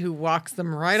 Yes, who walks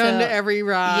them onto every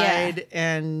ride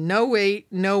and no wait,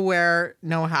 nowhere,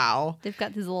 no how. They've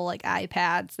got these little like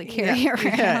iPads they carry around.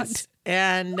 Yes.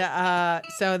 And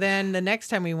so then the next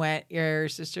time we went, your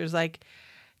sister's like,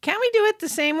 can't we do it the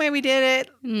same way we did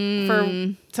it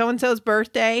for so-and-so's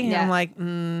birthday? And I'm like,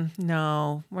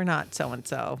 no, we're not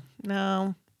so-and-so.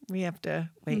 No, we have to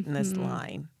wait in this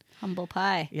line. Humble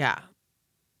pie. Yeah.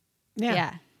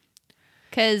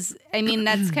 Because, I mean,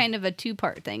 that's kind of a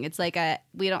two-part thing. It's like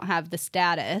we don't have the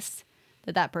status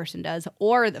that person does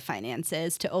or the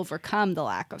finances to overcome the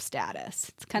lack of status.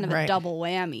 It's kind of a double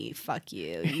whammy. Fuck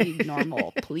you, you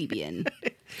normal plebeian.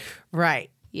 Right.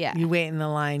 Yeah. You wait in the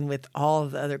line with all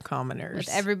of the other commoners. With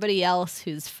everybody else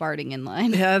who's farting in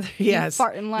line. Yes. You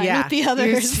fart in line with the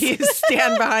others. You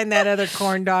stand behind that other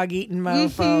corn dog eating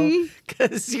mofo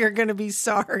because you're going to be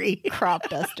sorry. Crop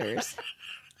dusters.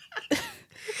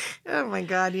 Oh my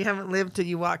God, you haven't lived till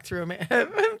you walk through a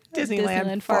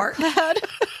Disneyland fart cloud.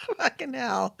 Fucking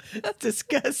hell. That's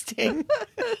disgusting.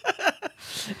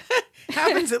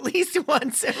 Happens at least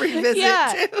once every visit.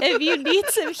 Yeah, too. If you need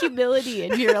some humility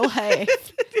in your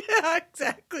life. Yeah,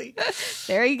 exactly.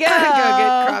 There you go. Go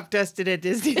get crop dusted at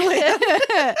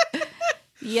Disneyland.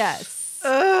 Yes.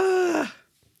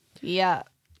 Yeah.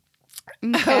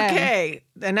 Okay.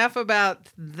 Enough about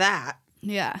that.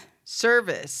 Yeah.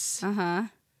 Service. Uh-huh.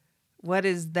 What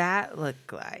does that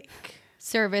look like?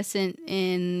 Service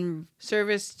in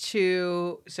service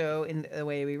to, so in the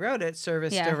way we wrote it,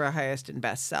 service to our highest and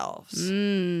best selves.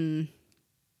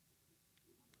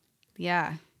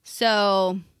 Yeah.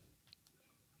 So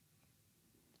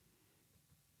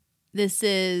this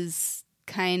is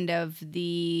kind of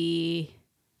the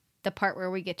part where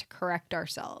we get to correct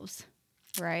ourselves,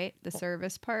 right? The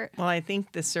service part. Well, I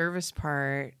think the service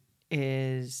part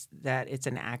is that it's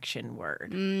an action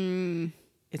word.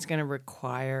 It's going to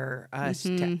require us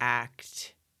to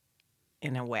act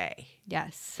in a way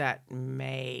that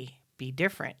may be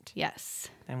different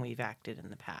than we've acted in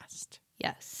the past.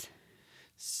 Yes.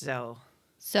 So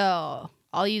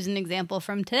I'll use an example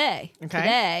from today. Okay.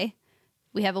 Today,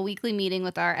 we have a weekly meeting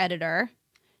with our editor,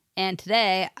 and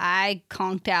today I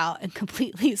conked out and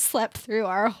completely slept through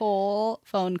our whole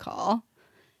phone call,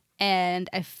 and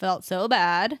I felt so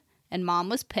bad, and Mom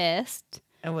was pissed.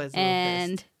 I was a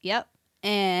little pissed. Yep.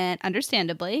 And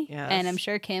understandably, yes. And I'm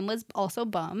sure Kim was also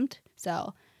bummed.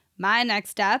 So my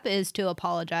next step is to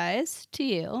apologize to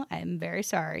you. I'm very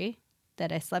sorry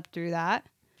that I slept through that.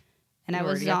 And I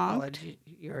was zonked.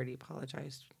 You already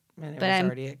apologized. And it but was I'm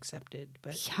already accepted.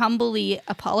 But humbly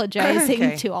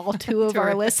apologizing to all two of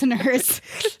our listeners.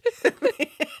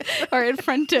 Or in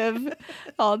front of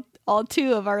all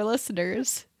two of our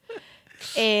listeners.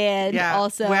 And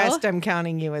also West, I'm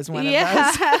counting you as one of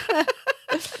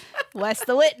those. Wes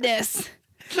the witness.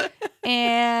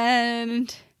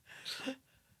 And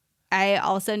I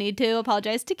also need to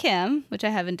apologize to Kim, which I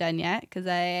haven't done yet because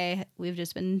we've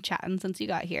just been chatting since you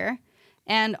got here.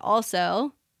 And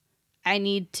also, I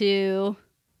need to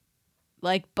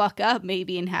like buck up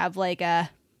maybe and have like a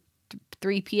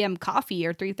 3 p.m. coffee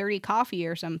or 3:30 coffee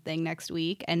or something next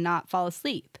week and not fall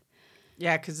asleep.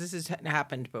 Yeah, because this has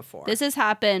happened before. This has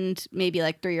happened maybe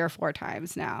like 3 or 4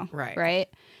 times now. Right. Right.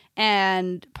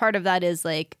 And part of that is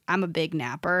like, I'm a big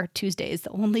napper. Tuesday is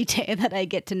the only day that I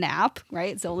get to nap,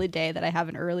 right? It's the only day that I have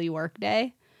an early work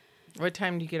day. What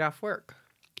time do you get off work?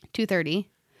 2:30.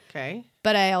 Okay.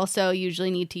 But I also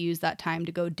usually need to use that time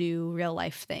to go do real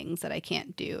life things that I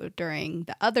can't do during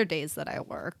the other days that I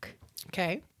work.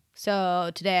 Okay.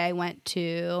 So today I went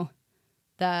to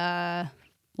the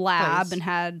lab Place. and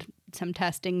had some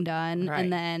testing done, Right.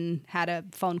 and then had a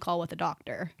phone call with a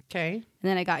doctor. Okay. And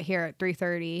then I got here at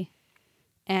 3:30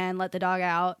 and let the dog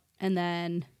out, and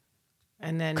then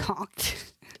And then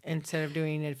conked. instead of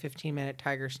doing a 15-minute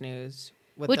tiger snooze,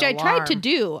 with Which the I tried to alarm-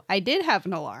 do. I did have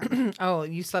an alarm. Oh,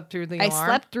 you slept through the I alarm?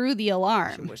 slept through the She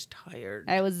alarm. was tired.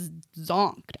 I was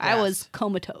zonked. I was Yes.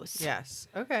 comatose. Yes.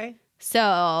 Okay.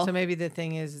 So, So maybe the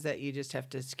thing is that you just have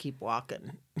to keep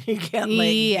walking. You you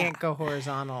Yeah. can't go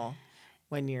horizontal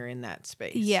when you're in that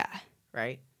space. yeah.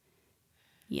 Right?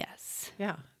 Yes.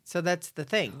 Yeah. So that's the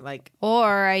thing. Like,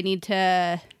 Or I need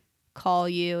to call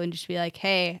you and just be like,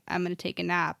 hey, I'm going to take a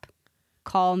nap.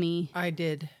 Call me. I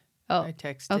did. Oh, I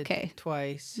texted okay.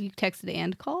 twice. You texted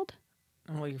and called?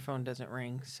 Well, your phone doesn't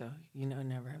ring, so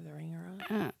never have the ringer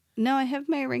on. No, I have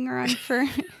my ringer on for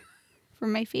for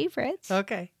my favorites.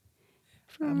 Okay.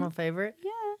 For, I'm a favorite.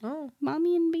 yeah, Oh,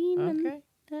 Mommy and Bean. okay.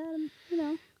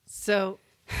 And,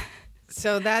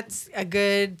 So that's a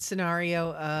good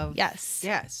scenario of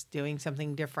Yes. doing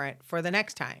something different for the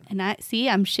next time. And I'm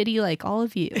shitty like all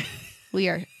of you. we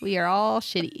are all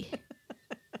shitty.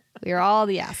 We are all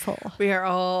the asshole. We are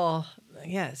all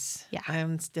yes. Yeah.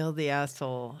 I'm still the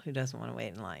asshole who doesn't want to wait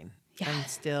in line. Yeah. I'm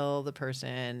still the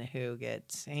person who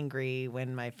gets angry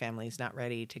when my family's not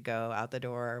ready to go out the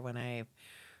door when I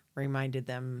reminded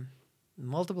them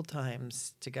multiple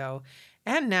times to go.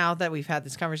 And now that we've had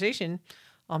this conversation,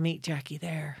 I'll meet Jackie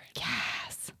there.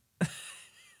 Yes.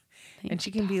 And she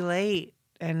can be late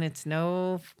and it's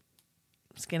no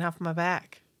skin off my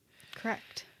back.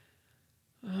 Correct.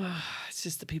 It's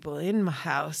just the people in my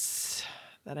house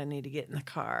that I need to get in the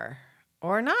car.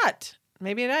 Or not.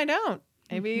 Maybe I don't.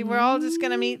 Maybe we're all just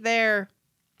going to meet there.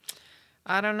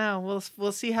 I don't know.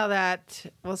 We'll see how that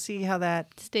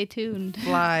Stay tuned.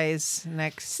 flies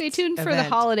next. Stay tuned for the event.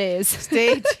 holidays.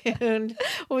 Stay tuned.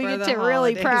 We for get the to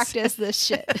really holidays. practice this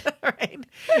shit. Right.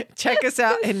 Check us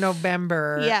out in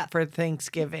November Yeah. for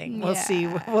Thanksgiving. We'll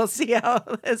Yeah. see how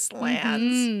this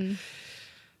lands. Mm.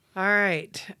 All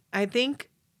right. I think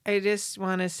I just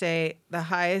want to say the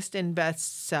highest and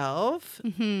best self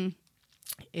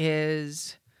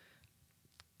is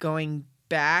going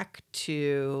back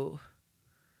to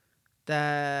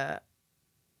the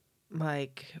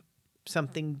like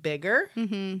something bigger,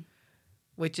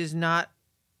 which is not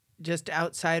just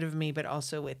outside of me, but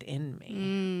also within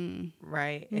me.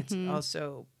 Right? It's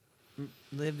also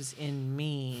lives in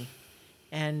me.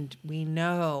 And we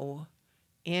know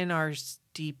in our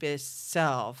deepest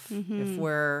self, if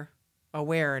we're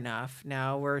aware enough.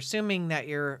 Now, we're assuming that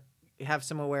you have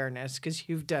some awareness because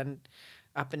you've done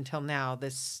up until now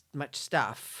this much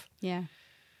stuff. Yeah.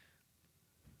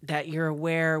 That you're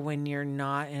aware when you're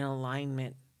not in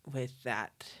alignment with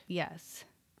that Yes.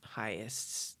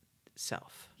 highest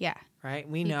self. Yeah. Right?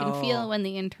 We You know. can feel when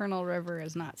the internal river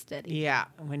is not steady. Yeah.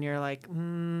 When you're like,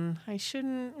 I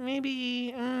shouldn't,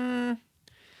 maybe, I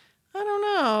don't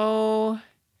know.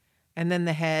 And then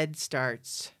the head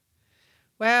starts,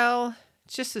 well,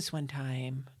 it's just this one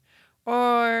time.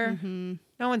 Or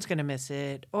no one's going to miss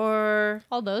it. Or,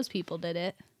 All those people did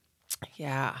it.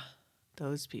 yeah,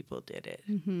 those people did it.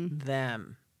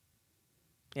 Them.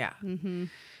 Yeah.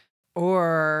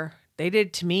 Or they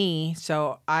did to me,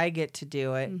 so I get to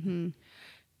do it.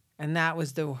 And that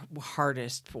was the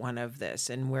hardest one of this,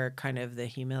 and where kind of the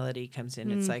humility comes in.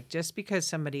 It's like, just because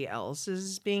somebody else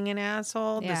is being an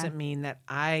asshole doesn't mean that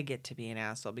I get to be an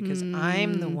asshole, because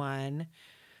I'm the one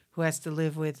who has to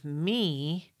live with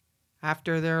me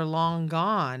after they're long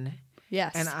gone.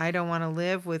 Yes. And I don't want to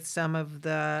live with some of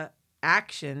the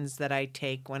actions that I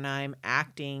take when I'm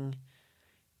acting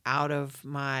out of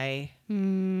my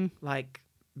like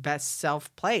best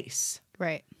self place.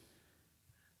 Right.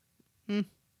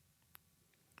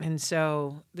 And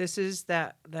so this is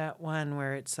that one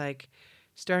where it's like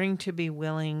starting to be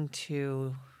willing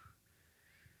to,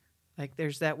 like,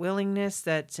 there's that willingness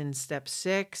that's in step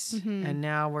 6. And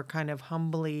now we're kind of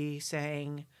humbly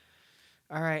saying,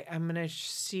 all right, I'm going to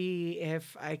see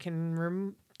if I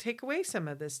can take away some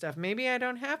of this stuff. Maybe I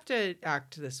don't have to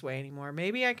act this way anymore.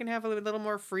 Maybe I can have a little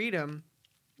more freedom.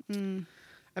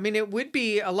 I mean, it would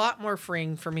be a lot more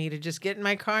freeing for me to just get in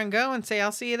my car and go and say,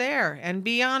 I'll see you there, and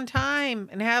be on time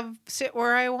and sit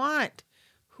where I want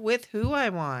with who I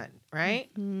want. Right.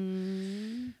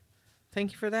 Thank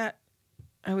you for that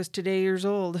I was today years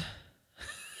old.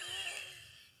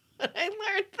 I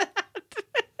learned that.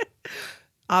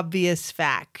 Obvious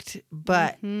fact.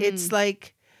 But it's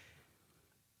like,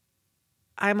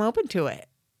 I'm open to it.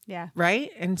 Yeah.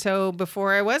 Right? And so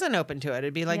before I wasn't open to it,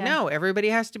 it'd be like, no, everybody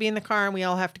has to be in the car and we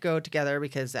all have to go together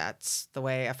because that's the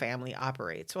way a family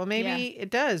operates. Well, maybe it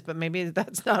does, but maybe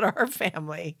that's not our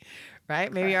family,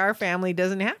 right? Maybe our family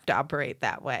doesn't have to operate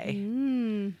that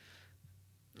way.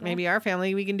 Maybe our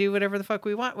family, we can do whatever the fuck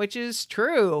we want, which is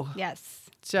true. Yes.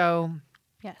 So,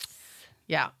 yes.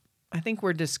 Yeah, I think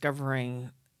we're discovering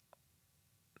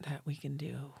that we can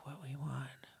do what we want.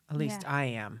 At least I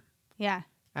am. Yeah.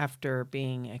 After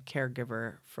being a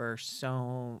caregiver for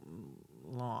so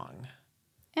long.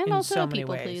 And also a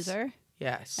people pleaser.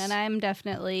 Yes. And I'm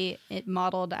definitely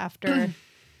modeled after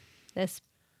this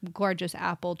gorgeous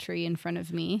apple tree in front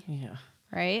of me. Yeah.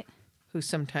 Right? Who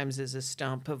sometimes is a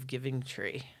stump of giving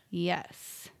tree.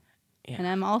 Yes. Yeah. And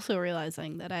I'm also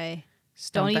realizing that I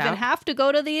Stump don't even out? have to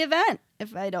go to the event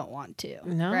if I don't want to.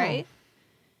 No. Right?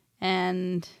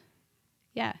 And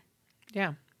yeah.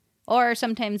 Yeah. Or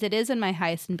sometimes it is in my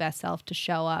highest and best self to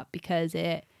show up because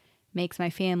it makes my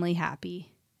family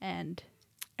happy. And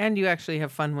you actually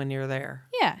have fun when you're there.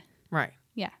 Yeah. Right.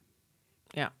 Yeah.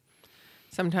 Yeah.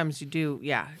 Sometimes you do.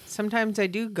 Yeah. Sometimes I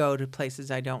do go to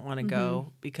places I don't want to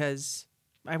go because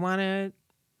I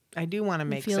do want to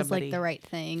make feels somebody. like the right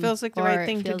thing. Feels like the right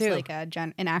thing to do. Feels like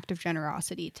an act of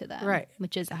generosity to them. Right.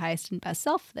 Which is a highest and best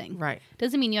self thing. Right.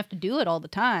 Doesn't mean you have to do it all the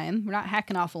time. We're not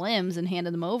hacking off limbs and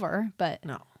handing them over, but.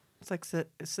 No. It's like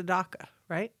tzedakah,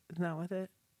 right? Isn't that what it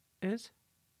is?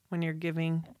 When you're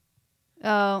giving.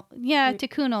 Oh, yeah.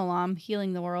 Tikkun olam,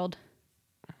 healing the world.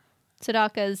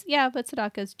 Tzedakah's, but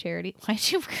tzedakah's charity. Why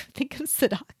did you think of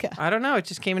tzedakah? I don't know. It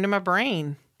just came into my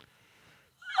brain.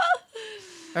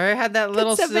 Or I had that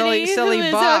little silly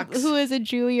box. Who is a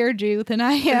Jewier Jew than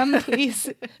I am, please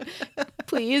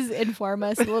inform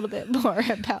us a little bit more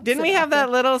about Didn't we have that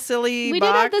little silly box? We did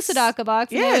have the tzedakah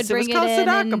box. And yes, they would bring it was called in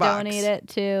tzedakah and box. donate it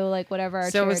to like whatever our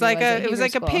so charity it was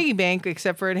like a piggy bank,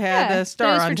 except for it had a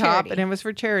star on top, and it was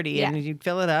for charity. And you'd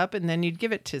fill it up, and then you'd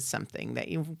give it to something that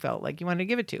you felt like you wanted to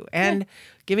give it to. And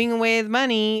giving away the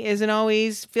money isn't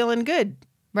always feeling good,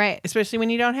 right? Especially when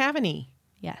you don't have any.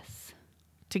 Yes.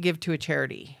 To give to a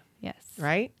charity. Yes.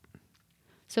 Right?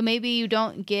 So maybe you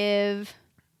don't give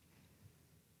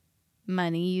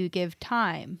money, you give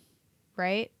time,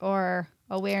 right? Or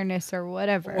awareness or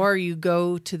whatever. Or you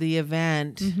go to the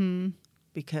event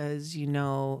because you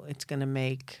know it's going to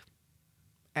make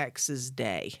X's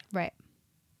day. Right.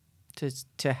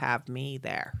 To have me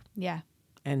there. Yeah.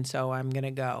 And so I'm going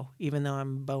to go, even though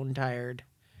I'm bone tired.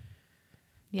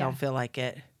 Yeah. Don't feel like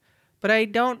it. But I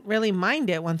don't really mind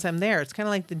it once I'm there. It's kind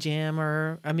of like the gym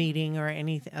or a meeting or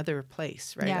any other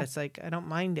place, right? Yeah. It's like I don't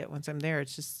mind it once I'm there.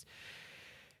 It's just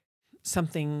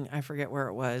something, I forget where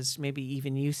it was. Maybe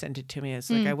even you sent it to me.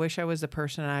 It's like, I wish I was the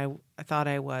person I thought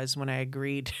I was when I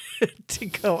agreed to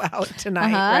go out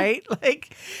tonight, right?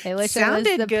 Like, I wish I was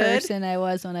the person I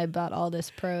was when I bought all this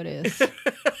produce.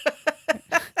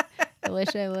 I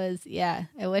wish I was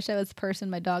the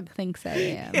person my dog thinks I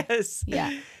am. Yes.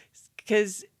 Yeah.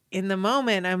 Because in the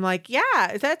moment, I'm like,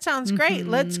 yeah, that sounds great.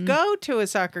 Let's go to a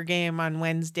soccer game on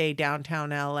Wednesday downtown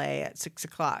LA at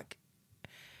 6:00.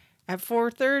 At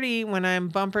 4:30, when I'm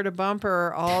bumper to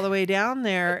bumper all the way down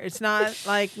there, it's not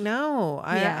like, no,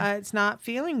 it's not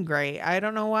feeling great. I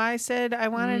don't know why I said I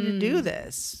wanted to do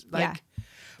this. But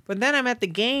then I'm at the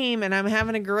game and I'm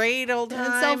having a great old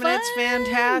time. It's so fun. And it's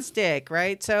fantastic,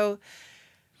 right? So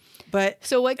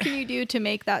what can you do to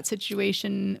make that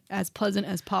situation as pleasant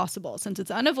as possible since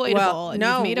it's unavoidable and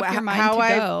you've made up your mind to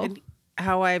go?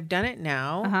 How I've done it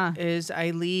now is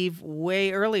I leave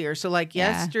way earlier. So like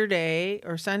yesterday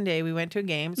or Sunday, we went to a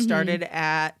game, started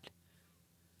at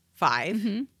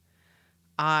 5.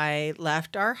 I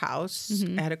left our house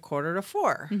at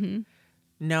 3:45.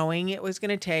 Knowing it was going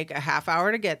to take a half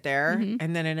hour to get there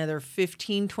and then another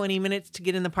 15, 20 minutes to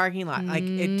get in the parking lot. Like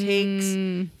it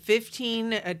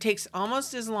takes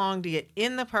almost as long to get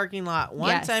in the parking lot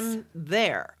once I'm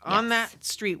there on that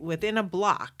street within a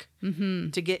block to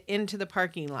get into the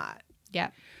parking lot. Yeah.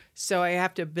 So I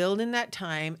have to build in that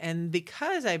time. And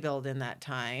because I build in that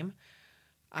time,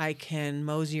 I can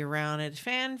mosey around at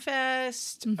Fan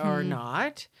Fest or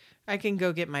not. I can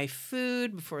go get my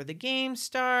food before the game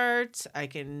starts. I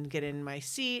can get in my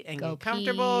seat and get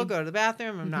comfortable, go to the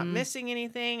bathroom. I'm not missing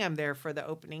anything. I'm there for the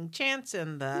opening chants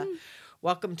and the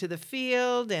welcome to the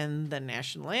field and the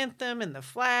national anthem and the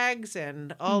flags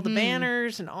and all the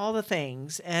banners and all the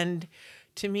things. And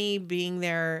to me, being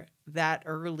there that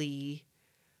early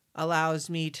allows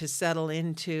me to settle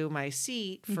into my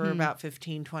seat for Mhm. about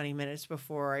 15, 20 minutes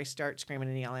before I start screaming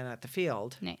and yelling at the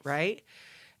field. Nice. Right?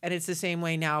 And it's the same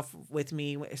way now with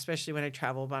me, especially when I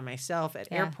travel by myself at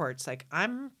Yeah. airports. Like,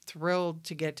 I'm thrilled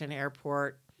to get to an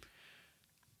airport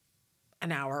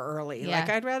an hour early. Yeah. Like,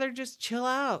 I'd rather just chill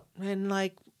out and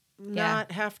like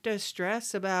not have to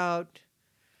stress about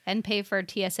And pay for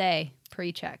TSA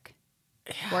pre-check.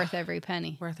 Worth every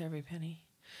penny. worth every penny.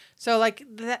 So like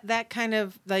that kind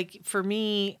of like for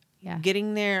me, Yeah.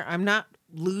 getting there, I'm not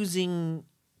losing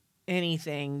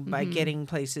anything by Mhm. getting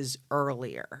places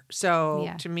earlier. So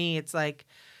Yeah. to me, it's like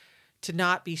to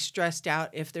not be stressed out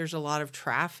if there's a lot of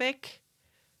traffic,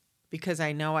 because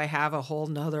I know I have a whole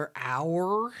nother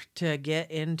hour to get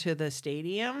into the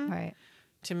stadium. Right.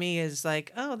 To me is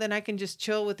like, oh, then I can just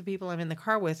chill with the people I'm in the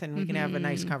car with and we can have a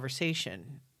nice Mhm.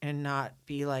 conversation and not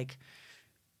be like,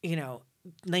 you know,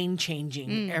 lane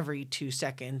changing every 2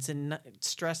 seconds and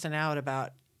stressing out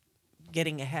about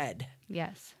getting ahead.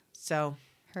 Yes. So,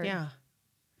 Heard. yeah.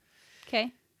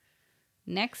 Okay.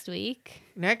 Next week,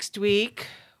 Next week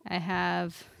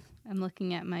I'm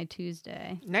looking at my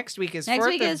Tuesday. is Next 4th week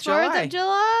of is July. 4th of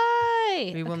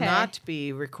July. We will Okay. not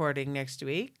be recording next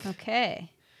week,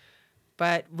 Okay.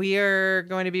 but we are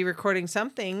going to be recording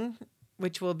something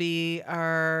which will be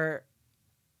our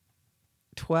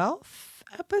 12th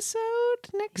episode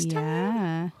next time.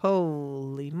 Yeah.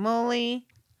 Holy moly.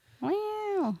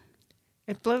 Wow.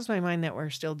 It blows my mind that we're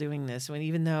still doing this when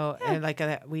even though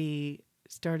we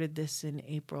started this in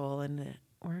April and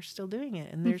we're still doing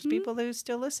it. And there's people who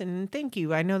still listen. And thank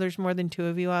you. I know there's more than 2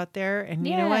 of you out there. And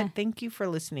you know Yeah. what? Thank you for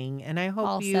listening. And I hope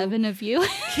All 7 of you.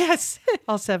 Yes,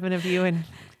 all 7 of you. And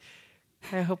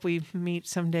I hope we meet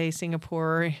someday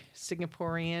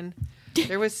Singaporean.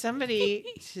 There was somebody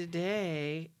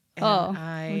today. And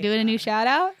I'm doing a new shout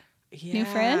out. yeah. New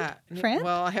friend? Friend?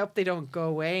 Well, I hope they don't go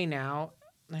away now.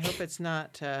 I hope it's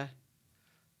not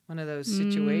one of those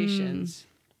situations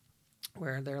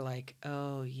where they're like,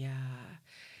 oh, yeah,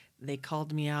 they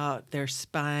called me out. They're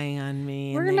spying on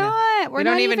me. We're not. We're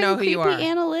don't not even know who creepy you are.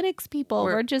 Analytics people.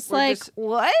 We're just we're like, just-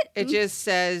 what? It just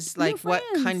says like what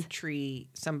friends. country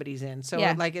somebody's in. So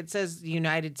Yeah. like it says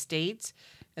United States,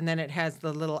 and then it has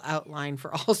the little outline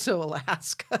for also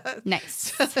Alaska.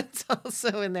 Nice. So it's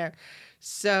also in there.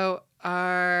 So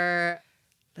our,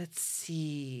 let's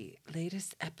see,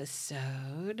 latest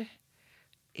episode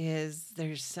is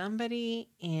there's somebody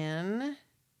in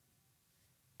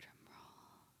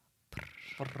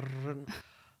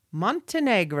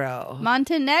Montenegro.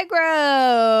 Montenegro.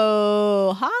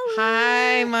 Holla.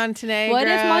 Hi, Montenegro. What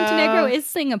if Montenegro is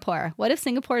Singapore? What if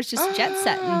Singapore is just jet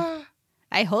setting?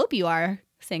 I hope you are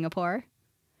Singapore.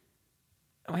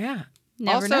 Oh, yeah.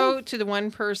 Never also, know. to the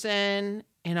one person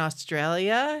in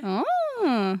Australia,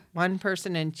 Oh, one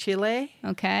person in Chile,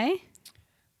 okay.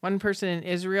 one person in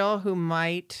Israel who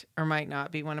might or might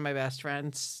not be one of my best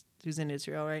friends who's in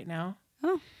Israel right now.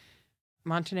 Oh.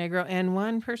 Montenegro, and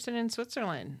one person in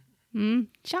Switzerland.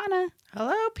 Shauna.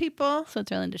 Hello, people.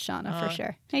 Switzerland to Shauna for Oh,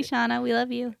 sure. Hey, Shauna, we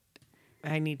love you.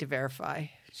 I need to verify.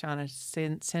 Shauna,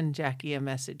 send Jackie a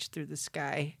message through the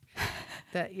sky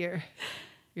that you're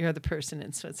the person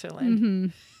in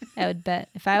Switzerland. I would bet.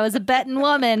 If I was a betting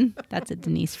woman, that's a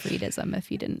Denise Friedism, if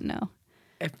you didn't know.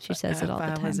 She says it all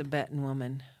the If I was a time. betting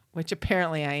woman, which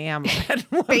apparently I am a betting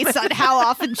woman. Based on how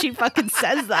often she fucking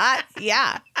says that.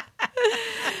 Yeah.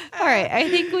 All right. I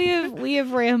think we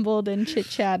have rambled and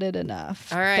chit-chatted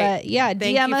enough. All right. But yeah,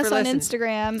 Thank DM you us for on listening.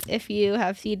 Instagram if you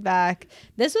have feedback.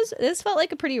 This felt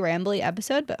like a pretty rambly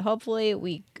episode, but hopefully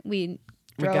we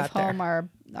drove got there. home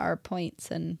our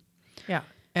points. And Yeah.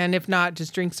 And if not,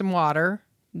 just drink some water.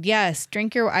 yes, I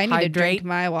need to Hydrate. drink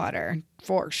my water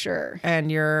for sure.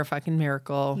 And you're a fucking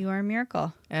miracle. You are a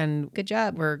miracle. And Good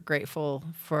job. we're grateful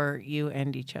for you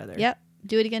and each other. Yep.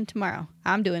 Do it again tomorrow.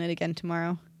 I'm doing it again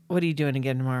tomorrow. What are you doing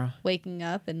again tomorrow? Waking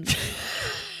up and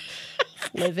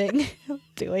living,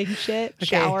 doing shit, Okay,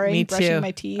 showering, me brushing too.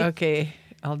 my teeth, Okay,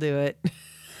 I'll do it.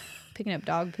 picking up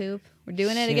dog poop. We're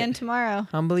doing it Shit. again tomorrow.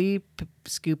 Humbly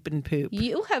scoop and poop.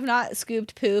 You have not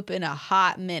scooped poop in a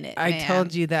hot minute. I man.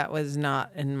 told you that was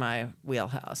not in my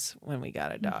wheelhouse when we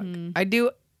got a dog. Mm-hmm. I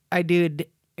do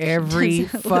every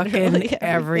does fucking literally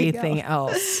everything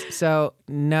else. So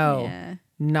no, Yeah.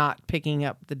 not picking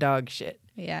up the dog shit.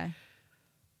 Yeah.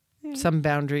 Some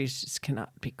boundaries just cannot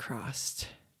be crossed.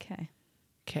 Okay.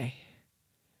 Okay.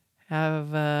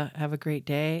 Have a great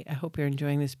day. I hope you're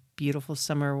enjoying this beautiful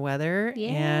summer weather. Yeah.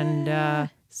 And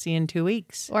see you in 2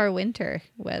 weeks. Or winter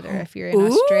weather if you're in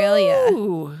Australia.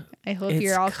 Ooh, I hope it's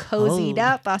you're all cozied cold.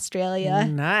 up, Australia.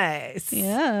 nice.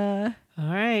 Yeah.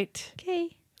 All right.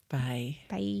 Okay. Bye.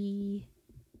 Bye.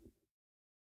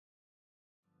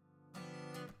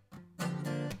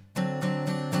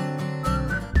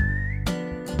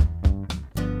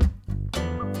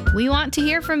 We want to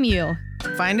hear from you.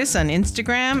 Find us on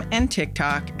Instagram and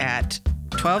TikTok at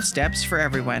 12 Steps for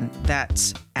Everyone.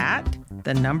 That's at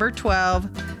the number 12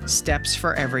 Steps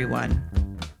for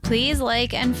Everyone. Please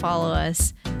like and follow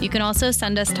us. You can also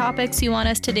send us topics you want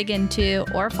us to dig into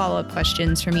or follow-up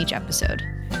questions from each episode.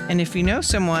 And if you know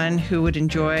someone who would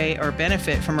enjoy or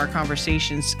benefit from our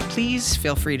conversations, please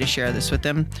feel free to share this with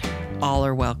them. All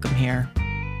are welcome here.